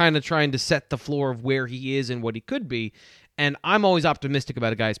 we're kind of trying to set the floor of where he is and what he could be. And I'm always optimistic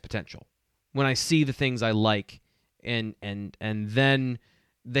about a guy's potential when I see the things I like, and then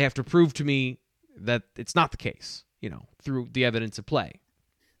they have to prove to me that it's not the case, through the evidence of play.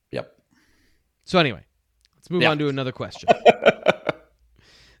 Yep. So anyway, let's move on to another question.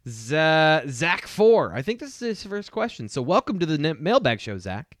 Zach 4. I think this is his first question. So welcome to the mailbag show,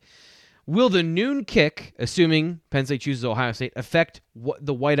 Zach. Will the noon kick, assuming Penn State chooses Ohio State, affect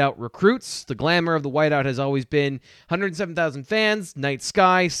the whiteout recruits? The glamour of the whiteout has always been 107,000 fans, night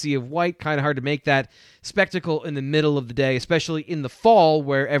sky, sea of white. Kind of hard to make that spectacle in the middle of the day, especially in the fall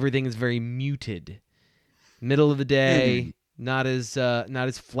where everything is very muted. Middle of the day, not as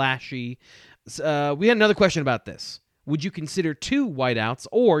flashy. We had another question about this. Would you consider 2 whiteouts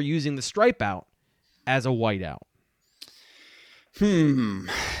or using the stripe out as a whiteout?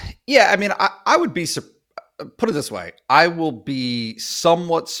 Yeah, I mean, I would be, put it this way, I will be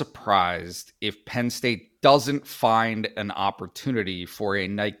somewhat surprised if Penn State doesn't find an opportunity for a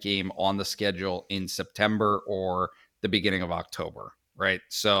night game on the schedule in September or the beginning of October, right?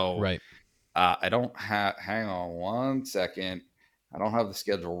 So, I don't have, hang on one second. I don't have the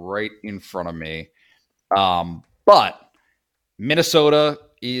schedule right in front of me. But Minnesota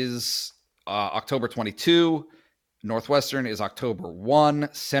is October 22. Northwestern is October 1.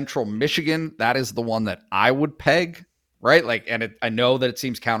 Central Michigan, that is the one that I would peg, right? Like, and I know that it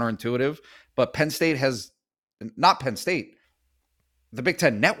seems counterintuitive, but Penn State has, not Penn State, the Big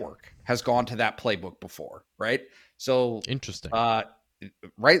Ten Network has gone to that playbook before, right? So interesting.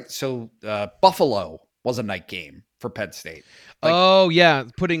 Right? So Buffalo was a night game for Penn State.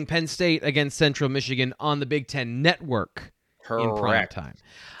 Like, putting Penn State against Central Michigan on the Big Ten Network in prime time.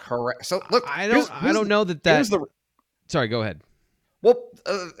 Correct. So look, I don't know that. Sorry, go ahead. Well,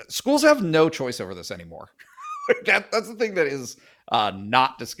 schools have no choice over this anymore. That's the thing that is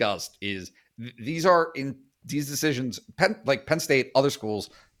not discussed. Is these decisions? Penn State, other schools,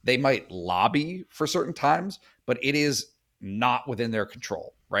 they might lobby for certain times, but it is not within their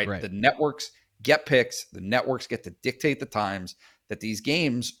control. Right? The networks get picks. The networks get to dictate the times that these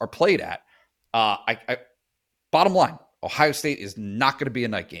games are played at. Bottom line, Ohio State is not going to be a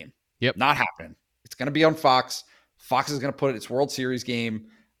night game. Yep, not happening. It's going to be on Fox. Fox is going to put its World Series game.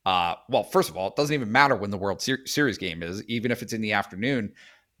 Well, first of all, it doesn't even matter when the World Series game is, even if it's in the afternoon.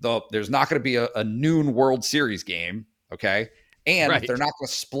 Though there's not going to be a noon World Series game, okay? And they're not going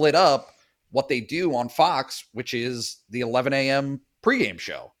to split up what they do on Fox, which is the 11 a.m. pregame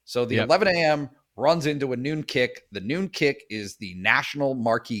show. So the 11 a.m. runs into a noon kick. The noon kick is the national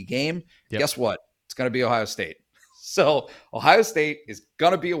marquee game. Guess what? It's going to be Ohio State. So Ohio State is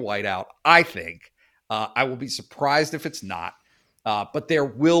going to be a whiteout, I think. I will be surprised if it's not. But there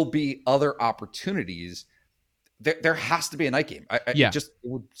will be other opportunities. There has to be a night game. It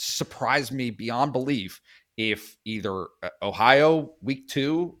would surprise me beyond belief if either Ohio week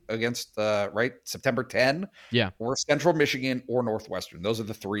 2 against September 10, or Central Michigan or Northwestern. Those are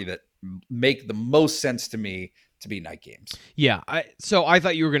the three that make the most sense to me to be night games. Yeah, so I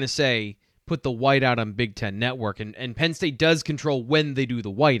thought you were going to say put the whiteout on Big Ten Network, and Penn State does control when they do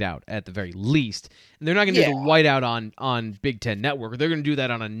the whiteout at the very least. And they're not going to do the whiteout on Big Ten Network. They're going to do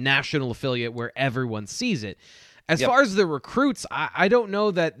that on a national affiliate where everyone sees it. As far as the recruits, I don't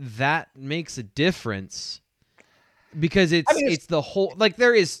know that makes a difference because it's the whole, like,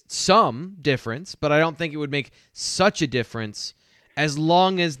 there is some difference, but I don't think it would make such a difference as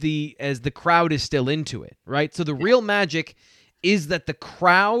long as the crowd is still into it, right? So the real magic is that the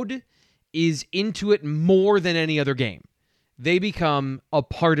crowd is into it more than any other game. They become a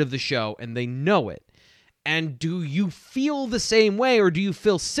part of the show, and they know it. And do you feel the same way, or do you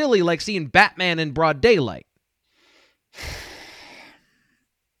feel silly like seeing Batman in broad daylight?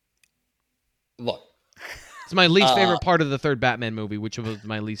 Look. It's my least favorite part of the third Batman movie, which was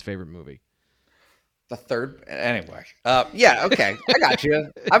my least favorite movie. The third, anyway. Okay, I got you.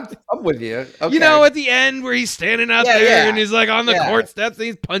 I'm with you. Okay. You know, at the end where he's standing out there and he's like on the court steps and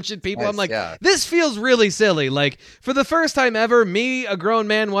he's punching people. I'm like, this feels really silly. Like, for the first time ever, me, a grown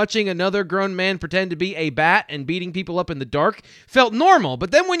man, watching another grown man pretend to be a bat and beating people up in the dark felt normal.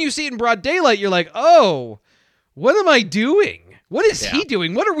 But then when you see it in broad daylight, you're like, oh, what am I doing? What is he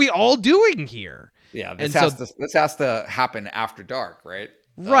doing? What are we all doing here? Yeah, this has to happen after dark, right?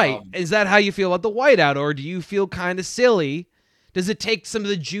 Right. Is that how you feel about the whiteout, or do you feel kind of silly? Does it take some of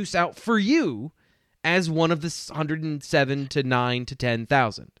the juice out for you as one of the 107 to 9 to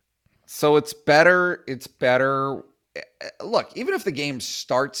 10,000? So it's better. Look, even if the game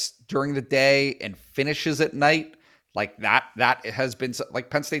starts during the day and finishes at night, like that has been, like,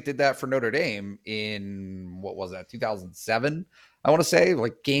 Penn State did that for Notre Dame in, what was that, 2007? I want to say,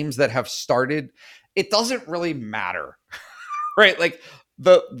 like, games that have started, it doesn't really matter, right? Like,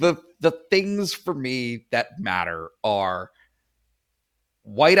 the things for me that matter are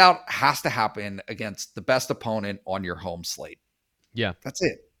whiteout has to happen against the best opponent on your home slate. Yeah. That's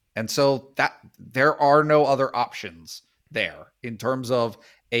it. And so that there are no other options there in terms of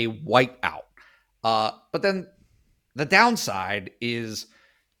a whiteout. But then the downside is,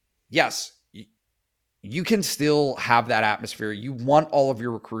 yes, you can still have that atmosphere. You want all of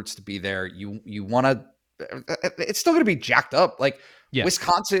your recruits to be there. You want to, it's still going to be jacked up. Like,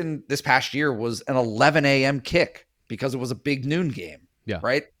 Wisconsin this past year was an 11 a.m. kick because it was a big noon game. Yeah.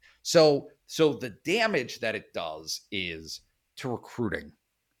 Right. So the damage that it does is to recruiting.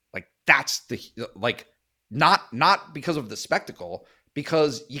 Like, that's not because of the spectacle,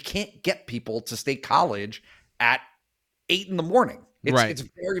 because you can't get people to State College at 8 a.m. It's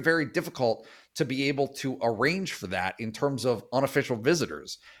very, very difficult to be able to arrange for that in terms of unofficial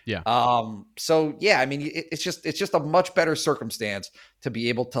visitors. Yeah. I mean, it's just a much better circumstance to be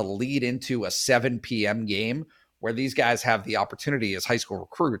able to lead into a 7 p.m. game where these guys have the opportunity as high school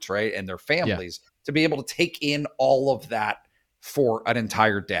recruits, right, and their families to be able to take in all of that for an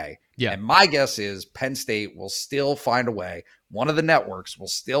entire day. Yeah. And my guess is Penn State will still find a way. One of the networks will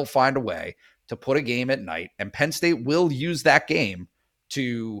still find a way to put a game at night, and Penn State will use that game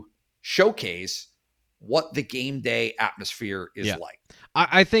to showcase what the game day atmosphere is like.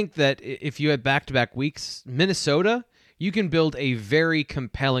 I think that if you had back-to-back weeks, Minnesota, you can build a very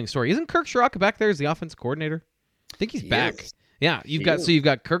compelling story. Isn't Kirk Shiraka back there as the offensive coordinator? I think he's back. Is. Yeah, you've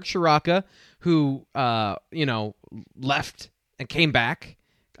got Kirk Shiraka, who left and came back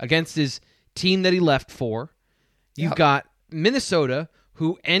against his team that he left for. You've got Minnesota,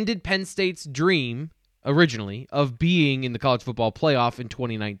 who ended Penn State's dream originally of being in the college football playoff in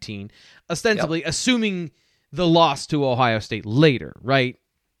 2019, ostensibly assuming the loss to Ohio State later, right?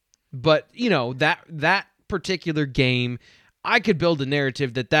 But, that particular game, I could build a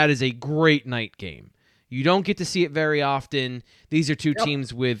narrative that is a great night game. You don't get to see it very often. These are two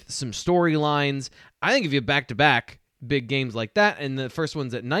teams with some storylines. I think if you have back-to-back big games like that, and the first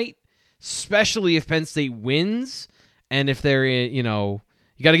one's at night, especially if Penn State wins, and if they're, you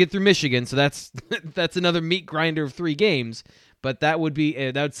got to get through Michigan, so that's another meat grinder of 3 games. But that would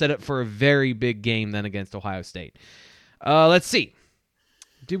set up for a very big game then against Ohio State. Let's see.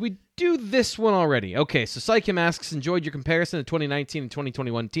 Did we do this one already? Okay, so Psychim asks, enjoyed your comparison of 2019 and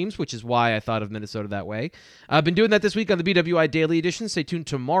 2021 teams, which is why I thought of Minnesota that way. I've been doing that this week on the BWI Daily Edition. Stay tuned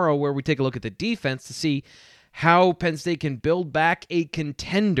tomorrow where we take a look at the defense to see how Penn State can build back a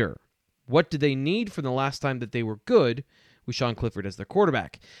contender What do they need from the last time that they were good with Sean Clifford as their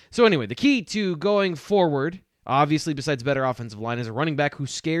quarterback? So anyway, the key to going forward, obviously besides better offensive line, is a running back who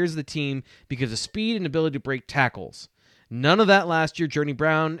scares the team because of speed and ability to break tackles. None of that last year. Journey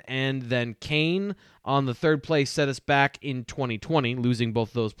Brown and then Kane on the third place set us back in 2020, losing both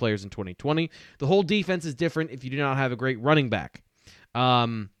of those players in 2020. The whole defense is different if you do not have a great running back.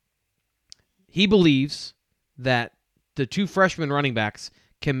 He believes that the two freshman running backs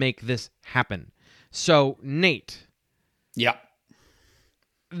can make this happen. So, Nate. Yeah.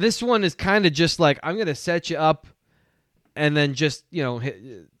 This one is kind of just like, I'm going to set you up and then just,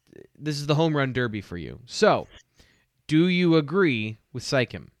 this is the home run derby for you. So, do you agree with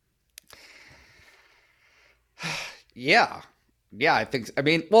Sycam? Yeah. Yeah, I think so. I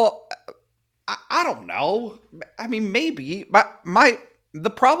mean, well, I don't know. I mean, maybe. The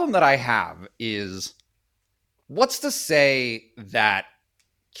problem that I have is, what's to say that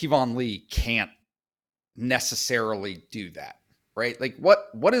Kevon Lee can't necessarily do that, right? Like,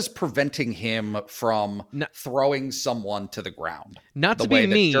 what is preventing him from throwing someone to the ground? Not the to way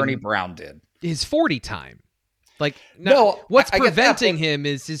be mean, that Journey Brown did. His 40 time. Like, I preventing him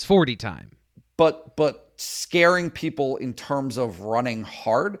is his 40 time. But scaring people in terms of running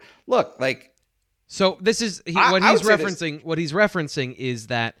hard. Look, like. So this is what he's referencing. What he's referencing is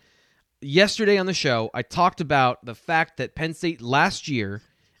that yesterday on the show, I talked about the fact that Penn State last year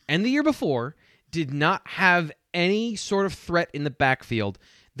and the year before did not have any sort of threat in the backfield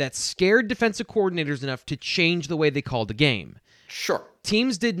that scared defensive coordinators enough to change the way they called the game. Sure.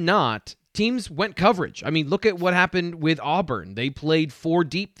 Teams did not. Teams went coverage. I mean, look at what happened with Auburn. They played 4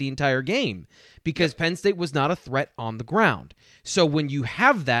 deep the entire game because Penn State was not a threat on the ground. So when you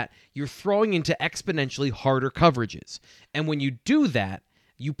have that, you're throwing into exponentially harder coverages. And when you do that,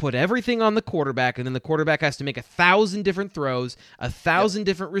 you put everything on the quarterback, and then the quarterback has to make 1,000 different throws, 1,000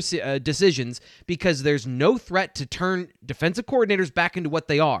 different decisions, because there's no threat to turn defensive coordinators back into what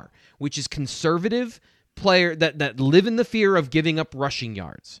they are, which is conservative player that live in the fear of giving up rushing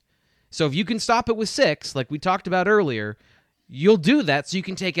yards. So if you can stop it with 6, like we talked about earlier, you'll do that so you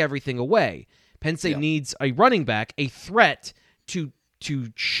can take everything away. Penn State needs a running back, a threat to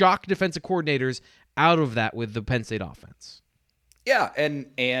shock defensive coordinators out of that with the Penn State offense. Yeah,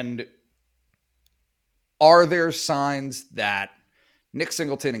 and are there signs that Nick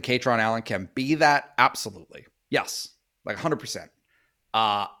Singleton and Katron Allen can be that? Absolutely. Yes, like 100%.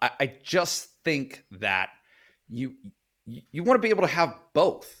 I just think that you want to be able to have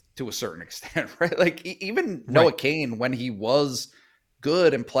both to a certain extent, right? Like even Noah Cain, when he was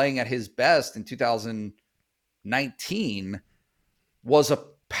good and playing at his best in 2019, was a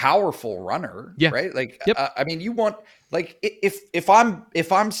powerful runner, right? Like, I mean, you want, like, if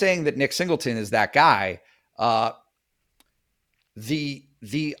I'm saying that Nick Singleton is that guy, let me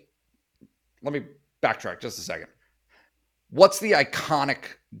backtrack just a second. What's the iconic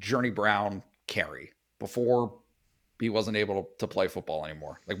Journey Brown carry before he wasn't able to play football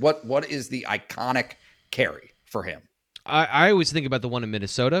anymore? Like, what is the iconic carry for him? I always think about the one in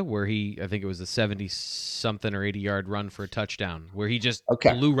Minnesota where I think it was a 70-something or 80-yard run for a touchdown where he just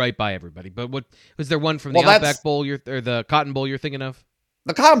blew right by everybody. But what was there one from the Outback Bowl or the Cotton Bowl you're thinking of?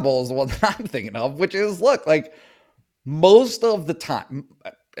 The Cotton Bowl is the one that I'm thinking of, which is, look, like most of the time,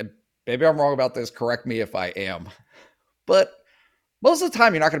 maybe I'm wrong about this, correct me if I am, but most of the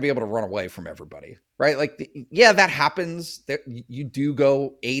time you're not going to be able to run away from everybody, right? Like, that happens. You do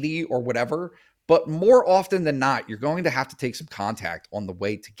go 80 or whatever, but more often than not, you're going to have to take some contact on the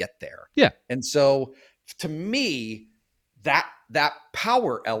way to get there. Yeah. And so to me, that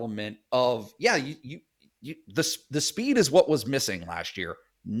power element of, the speed is what was missing last year.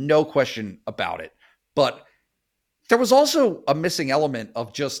 No question about it. But there was also a missing element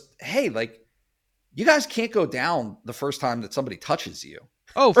of just, hey, like, you guys can't go down the first time that somebody touches you.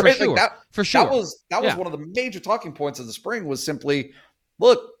 Oh, for right? sure. Like for sure. That was one of the major talking points of the spring, was simply,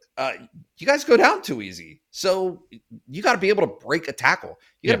 look, you guys go down too easy. So you got to be able to break a tackle.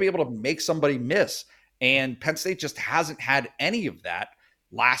 You got to be able to make somebody miss. And Penn State just hasn't had any of that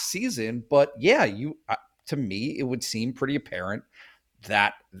last season. But to me, it would seem pretty apparent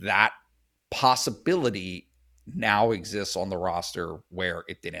that possibility now exists on the roster where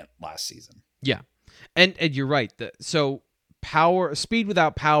it didn't last season. Yeah. And you're right. So speed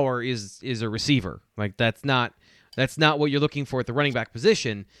without power is a receiver. Like that's not what you're looking for at the running back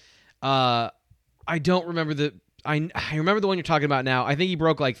position. I don't remember I remember the one you're talking about now. I think he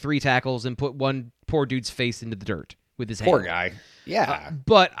broke like 3 tackles and put one poor dude's face into the dirt with his hand. Poor guy. Yeah.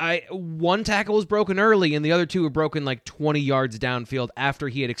 But one tackle was broken early and the other 2 were broken like 20 yards downfield after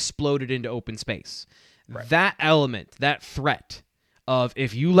he had exploded into open space. Right. That element, that threat, of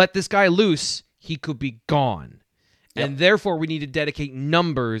if you let this guy loose, he could be gone. Yep. And therefore, we need to dedicate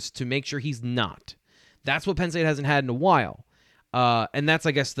numbers to make sure he's not. That's what Penn State hasn't had in a while. And that's,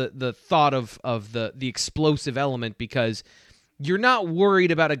 I guess, the thought of the explosive element, because you're not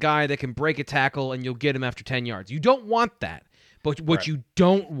worried about a guy that can break a tackle and you'll get him after 10 yards. You don't want that. But what you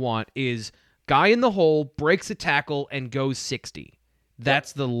don't want is guy in the hole, breaks a tackle, and goes 60.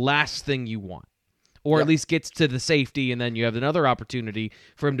 That's the last thing you want. Or at least gets to the safety, and then you have another opportunity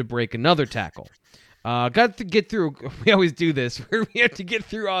for him to break another tackle. Got to get through. We always do this, where we have to get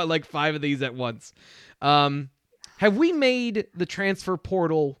through like 5 of these at once. Have we made the transfer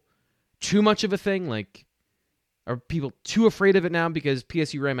portal too much of a thing? Like, are people too afraid of it now? Because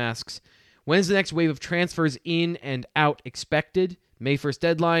PSU Rem asks, when's the next wave of transfers in and out expected? May 1st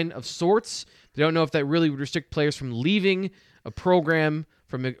deadline of sorts. They don't know if that really would restrict players from leaving a program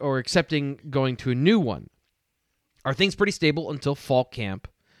or accepting going to a new one. Are things pretty stable until fall camp?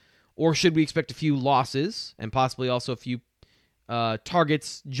 Or should we expect a few losses and possibly also a few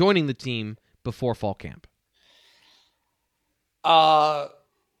targets joining the team before fall camp?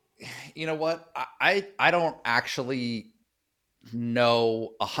 You know what? I don't actually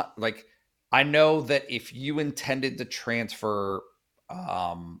know. I know that if you intended to transfer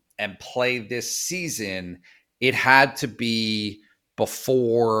and play this season, it had to be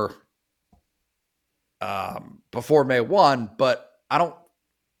before May 1, but I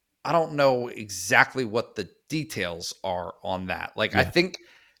don't know exactly what the details are on that. Like, I think,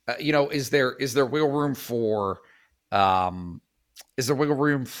 is there wiggle room for,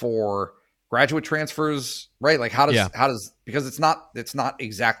 graduate transfers, right? Like, how does, because it's not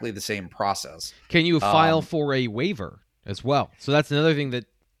exactly the same process. Can you file for a waiver as well? So that's another thing that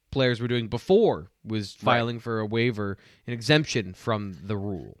players were doing before, was filing for a waiver, an exemption from the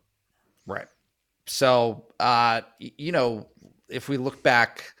rule. Right. So, if we look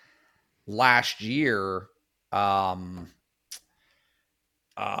back last year,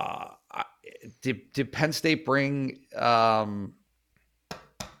 did Penn State bring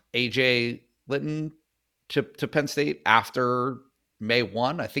AJ Litton to Penn State after May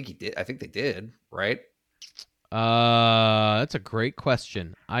 1? I think he did. I think they did, right? That's a great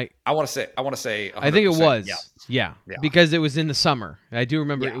question. I want to say I think it was. Yeah. Because it was in the summer. I do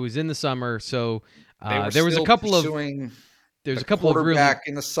remember it was in the summer. So there was a couple of quarterback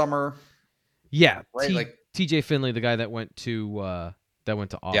in the summer. Yeah, right. TJ Finley, the guy that went to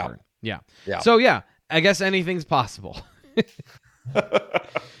Auburn. Yeah. So I guess anything's possible.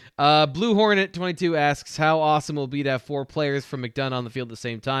 Blue Hornet 22 asks, how awesome will it be to have 4 players from McDonough on the field at the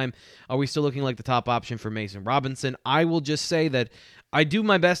same time? Are we still looking like the top option for Mason Robinson? I will just say that I do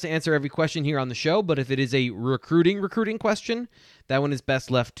my best to answer every question here on the show, but if it is a recruiting question, that one is best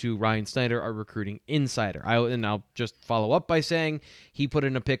left to Ryan Snyder, our recruiting insider. I'll just follow up by saying he put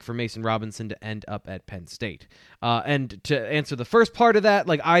in a pick for Mason Robinson to end up at Penn State. And to answer the first part of that,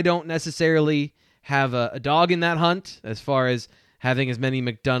 like, I don't necessarily have a dog in that hunt as far as having as many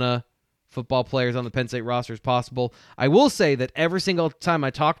McDonough football players on the Penn State roster as possible. I will say that every single time I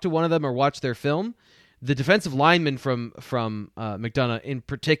talk to one of them or watch their film, the defensive linemen from McDonough in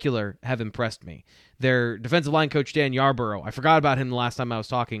particular have impressed me. Their defensive line coach, Dan Yarborough, I forgot about him the last time I was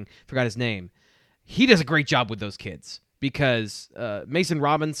talking, forgot his name. He does a great job with those kids because Mason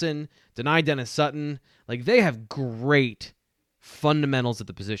Robinson, Denai Dennis Sutton, like, they have great fundamentals at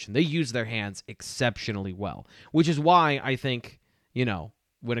the position. They use their hands exceptionally well, which is why I think,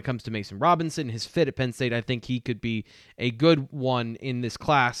 when it comes to Mason Robinson, his fit at Penn State, I think he could be a good one in this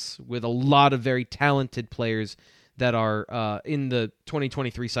class with a lot of very talented players that are in the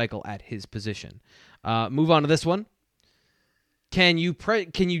 2023 cycle at his position. Move on to this one. Can you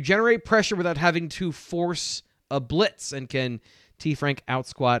generate pressure without having to force a blitz? And can T. Frank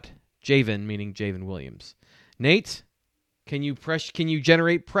out-squat Javen, meaning Javen Williams? Nate, can you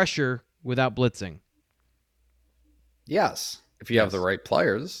generate pressure without blitzing? Yes. If you have the right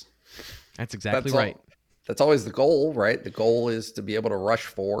players. That's exactly right. That's always the goal, right? The goal is to be able to rush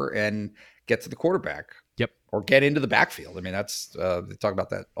for and get to the quarterback. Yep. Or get into the backfield. I mean, that's they talk about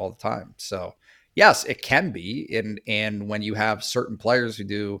that all the time. So, yes, it can be. And when you have certain players who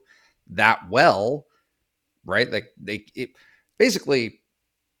do that well, right? Like basically,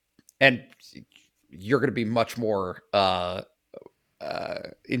 and you're going to be much more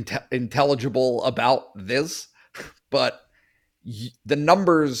intelligible about this, but the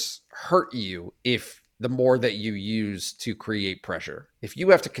numbers hurt you if the more that you use to create pressure. If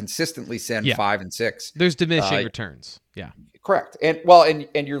you have to consistently send 5 and 6, there's diminishing returns. Yeah, correct. And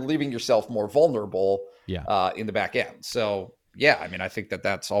you're leaving yourself more vulnerable. In the back end. So I mean, I think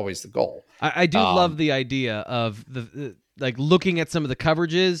that's always the goal. I do love the idea of like looking at some of the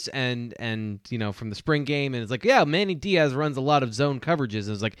coverages and from the spring game, and it's like, yeah, Manny Diaz runs a lot of zone coverages.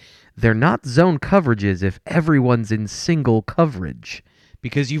 And it's like, they're not zone coverages if everyone's in single coverage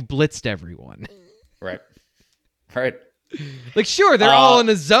because you've blitzed everyone. Right. Like, sure, they're all in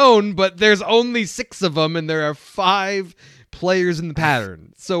a zone, but there's only 6 of them, and there are 5 players in the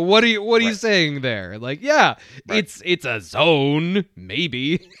pattern. So what are you saying there? Like, yeah, it's a zone,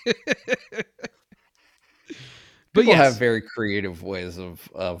 maybe. But People have very creative ways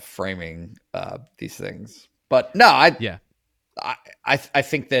of framing these things. But no, I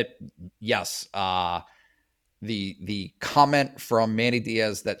think that yes, the comment from Manny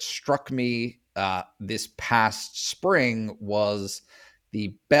Diaz that struck me this past spring was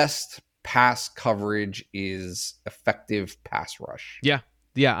the best pass coverage is effective pass rush. Yeah.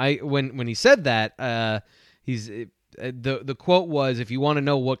 When he said that, the quote was, "If you want to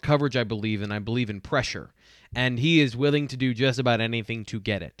know what coverage I believe in, I believe in pressure." And he is willing to do just about anything to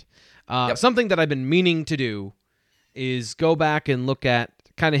get it. Something that I've been meaning to do is go back and look at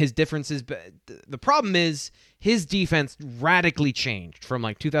kind of his differences. But the problem is his defense radically changed from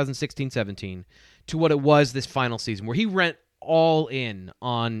like 2016-17 to what it was this final season, where he went all in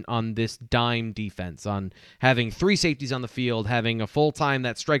on this dime defense, on having 3 safeties on the field, having a full time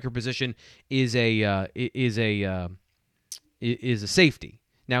that striker position is a safety.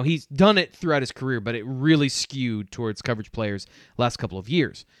 Now, he's done it throughout his career, but it really skewed towards coverage players last couple of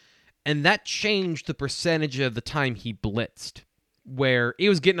years. And that changed the percentage of the time he blitzed, where it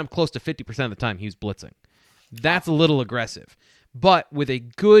was getting up close to 50% of the time he was blitzing. That's a little aggressive. But with a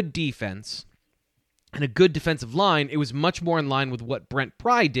good defense and a good defensive line, it was much more in line with what Brent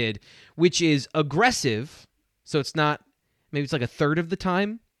Pry did, which is aggressive. So it's not, maybe it's like a third of the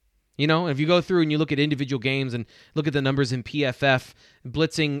time. If you go through and you look at individual games and look at the numbers in PFF,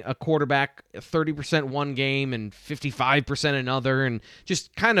 blitzing a quarterback 30% one game and 55% another, and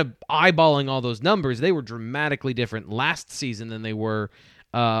just kind of eyeballing all those numbers, they were dramatically different last season than they were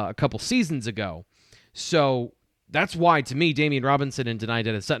a couple seasons ago. So that's why, to me, Damian Robinson and Denai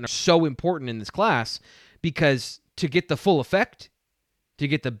Dennis-Sutton are so important in this class, because to get the full effect, to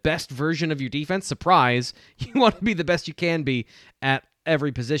get the best version of your defense, surprise, you want to be the best you can be at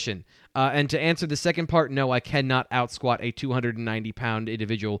every position. And to answer the second part, no, I cannot out-squat a 290-pound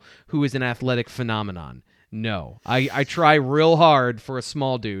individual who is an athletic phenomenon. No. I try real hard for a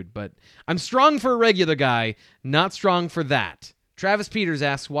small dude, but I'm strong for a regular guy, not strong for that. Travis Peters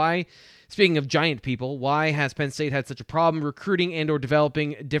asks, speaking of giant people, why has Penn State had such a problem recruiting and or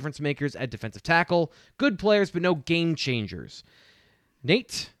developing difference makers at defensive tackle? Good players, but no game changers.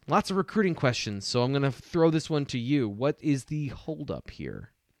 Nate, lots of recruiting questions, so I'm going to throw this one to you. What is the holdup here?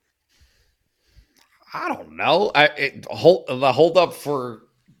 I don't know. The holdup for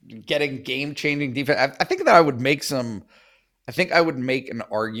getting game-changing defense. I think that I would make an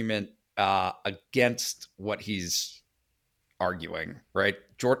argument against what he's arguing. Right?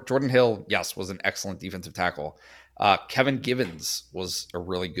 Jordan Hill, yes, was an excellent defensive tackle. Kevin Givens was a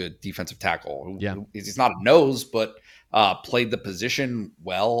really good defensive tackle. He's not a nose, but played the position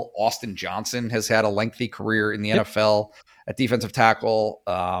well. Austin Johnson has had a lengthy career in the NFL at defensive tackle.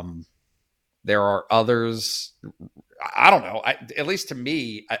 There are others. I don't know. At least to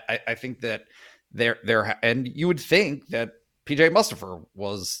me, I think that there, and you would think that PJ Mustipher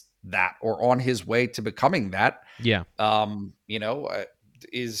was that, or on his way to becoming that. Yeah.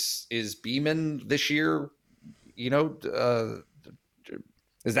 Is Beeman this year? Is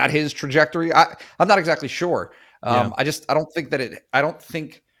that his trajectory? I'm not exactly sure. I don't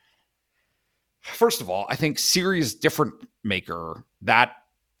think, first of all, I think series difference maker, that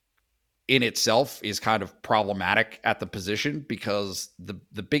in itself is kind of problematic at the position, because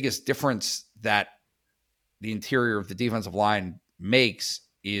the biggest difference that the interior of the defensive line makes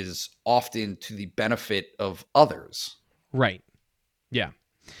is often to the benefit of others. Right. Yeah.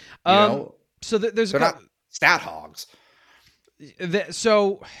 So there's not stat hogs.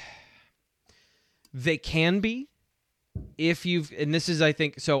 So they can be, if you've, and this is, I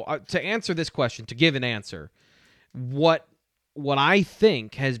think, so to answer this question, to give an answer, what I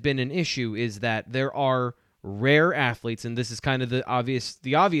think has been an issue is that there are rare athletes, and this is kind of the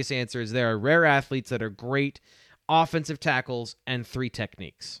obvious answer is there are rare athletes that are great offensive tackles and 3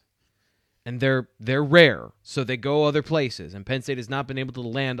 techniques. And they're rare, so they go other places, and Penn State has not been able to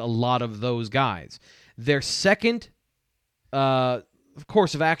land a lot of those guys. Their second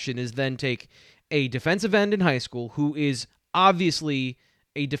course of action is then take a defensive end in high school who is obviously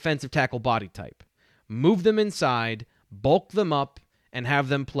a defensive tackle body type, move them inside, bulk them up, and have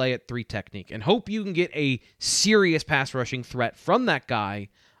them play at 3 technique, and hope you can get a serious pass rushing threat from that guy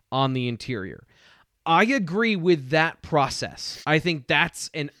on the interior. I agree with that process. I think that's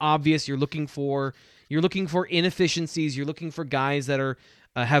an obvious. You're looking for inefficiencies. You're looking for guys that are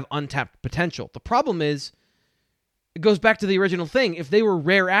have untapped potential. The problem is, it goes back to the original thing. If they were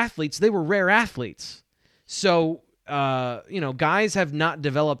rare athletes, they were rare athletes. So guys have not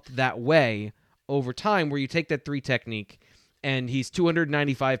developed that way over time, where you take that 3 technique, and he's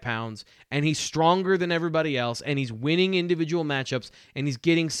 295 pounds, and he's stronger than everybody else, and he's winning individual matchups, and he's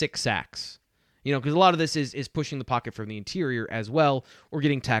getting 6 sacks. Because a lot of this is pushing the pocket from the interior as well, or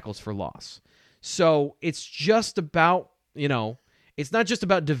getting tackles for loss. So it's just about, it's not just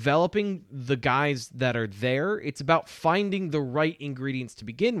about developing the guys that are there. It's about finding the right ingredients to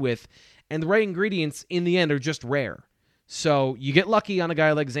begin with, and the right ingredients in the end are just rare. So you get lucky on a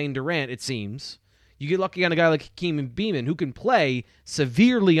guy like Zane Durant, it seems. You get lucky on a guy like Hakeem Beamon, who can play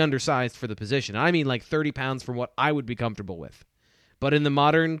severely undersized for the position. I mean, like 30 pounds from what I would be comfortable with. But in the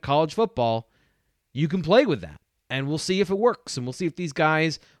modern college football, you can play with that. And we'll see if it works. And we'll see if these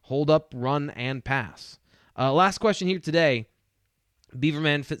guys hold up, run, and pass. Last question here today.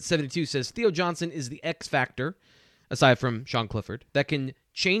 Beaverman72 says, Theo Johnson is the X factor, aside from Sean Clifford, that can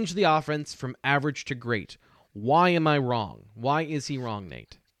change the offense from average to great. Why am I wrong? Why is he wrong,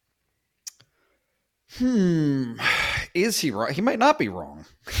 Nate? Is he wrong? He might not be wrong.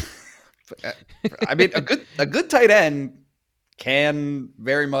 I mean, a good tight end can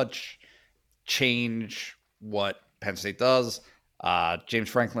very much change what Penn State does. James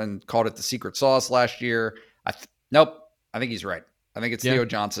Franklin called it the secret sauce last year. Nope. I think he's right. I think it's Theo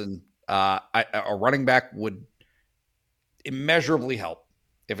Johnson. A running back would immeasurably help.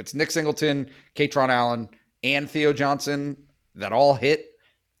 If it's Nick Singleton, Katron Allen, and Theo Johnson that all hit,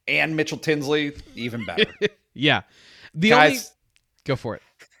 and Mitchell Tinsley, even better. Yeah. Go for it.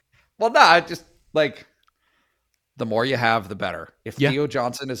 Well, no, just like the more you have, the better. If Theo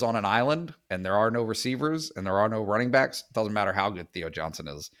Johnson is on an island and there are no receivers and there are no running backs, it doesn't matter how good Theo Johnson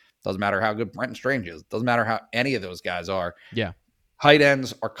is. It doesn't matter how good Brenton Strange is. It doesn't matter how any of those guys are. Yeah. Tight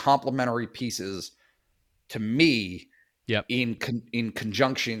ends are complementary pieces to me. Yep. In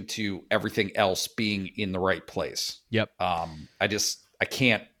conjunction to everything else being in the right place. Yep.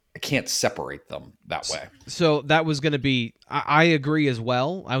 I can't separate them that way. So that was going to be, I agree as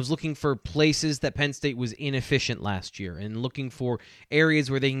well. I was looking for places that Penn State was inefficient last year and looking for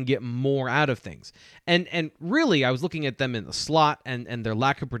areas where they can get more out of things. And really, I was looking at them in the slot and their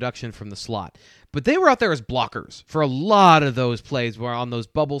lack of production from the slot. But they were out there as blockers for a lot of those plays, where on those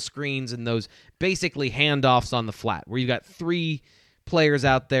bubble screens and those basically handoffs on the flat, where you got 3 players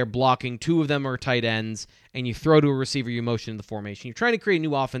out there blocking, 2 of them are tight ends, and you throw to a receiver, you motion in the formation. You're trying to create a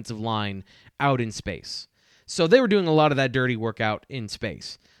new offensive line out in space. So they were doing a lot of that dirty work out in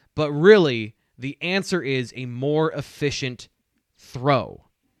space. But really, the answer is a more efficient throw.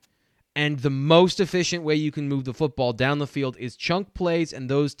 And the most efficient way you can move the football down the field is chunk plays, and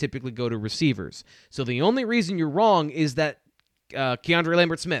those typically go to receivers. So the only reason you're wrong is that Keandre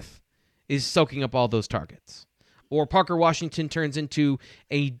Lambert-Smith is soaking up all those targets. Or Parker Washington turns into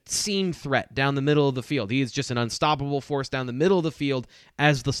a seam threat down the middle of the field. He is just an unstoppable force down the middle of the field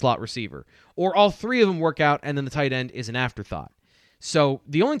as the slot receiver. Or all 3 of them work out, and then the tight end is an afterthought. So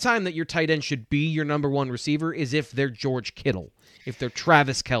the only time that your tight end should be your number 1 receiver is if they're George Kittle, if they're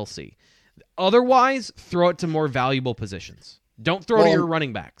Travis Kelce. Otherwise, throw it to more valuable positions. Don't throw to your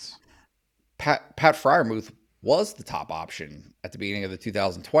running backs. Pat Freiermuth was the top option at the beginning of the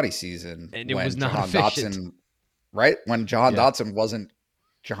 2020 season. And it was not efficient. Dotson, right? When Jahan Dotson wasn't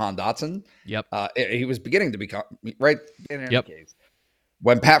Jahan Dotson. Yep. He was beginning to become, right? In any yep. case.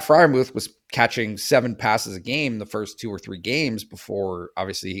 When Pat Freiermuth was catching 7 passes a game the first 2 or 3 games before,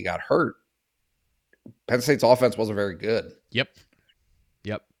 obviously, he got hurt, Penn State's offense wasn't very good. Yep.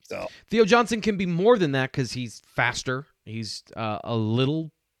 So Theo Johnson can be more than that because he's faster. He's a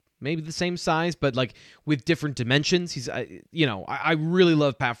little, maybe the same size, but like with different dimensions. He's, I really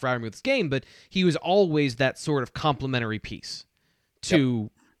love Pat Freiermuth's game, but he was always that sort of complementary piece to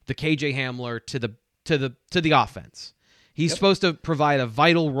the KJ Hamler, to the offense. He's supposed to provide a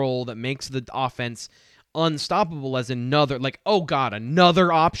vital role that makes the offense unstoppable as another,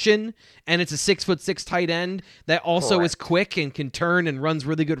 another option, and it's a 6'6" tight end that also is quick and can turn and runs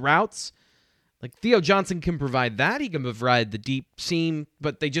really good routes. Like Theo Johnson can provide that. He can provide the deep seam,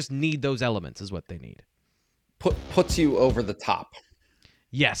 but they just need those elements is what they need. Puts you over the top.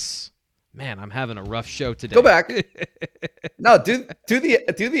 Yes. Man, I'm having a rough show today. Go back. No, do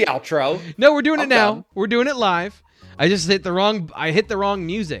the outro. No, we're doing it now. Done. We're doing it live. I just hit the wrong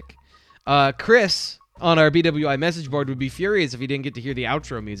music. Chris on our BWI message board would be furious if he didn't get to hear the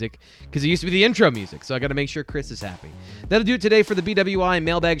outro music because it used to be the intro music. So I got to make sure Chris is happy. That'll do it today for the BWI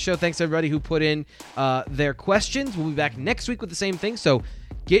Mailbag Show. Thanks to everybody who put in their questions. We'll be back next week with the same thing. So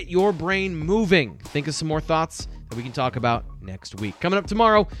get your brain moving. Think of some more thoughts that we can talk about next week. Coming up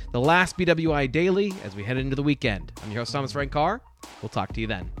tomorrow, the last BWI Daily as we head into the weekend. I'm your host, Thomas Frank Carr. We'll talk to you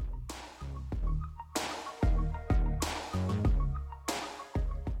then.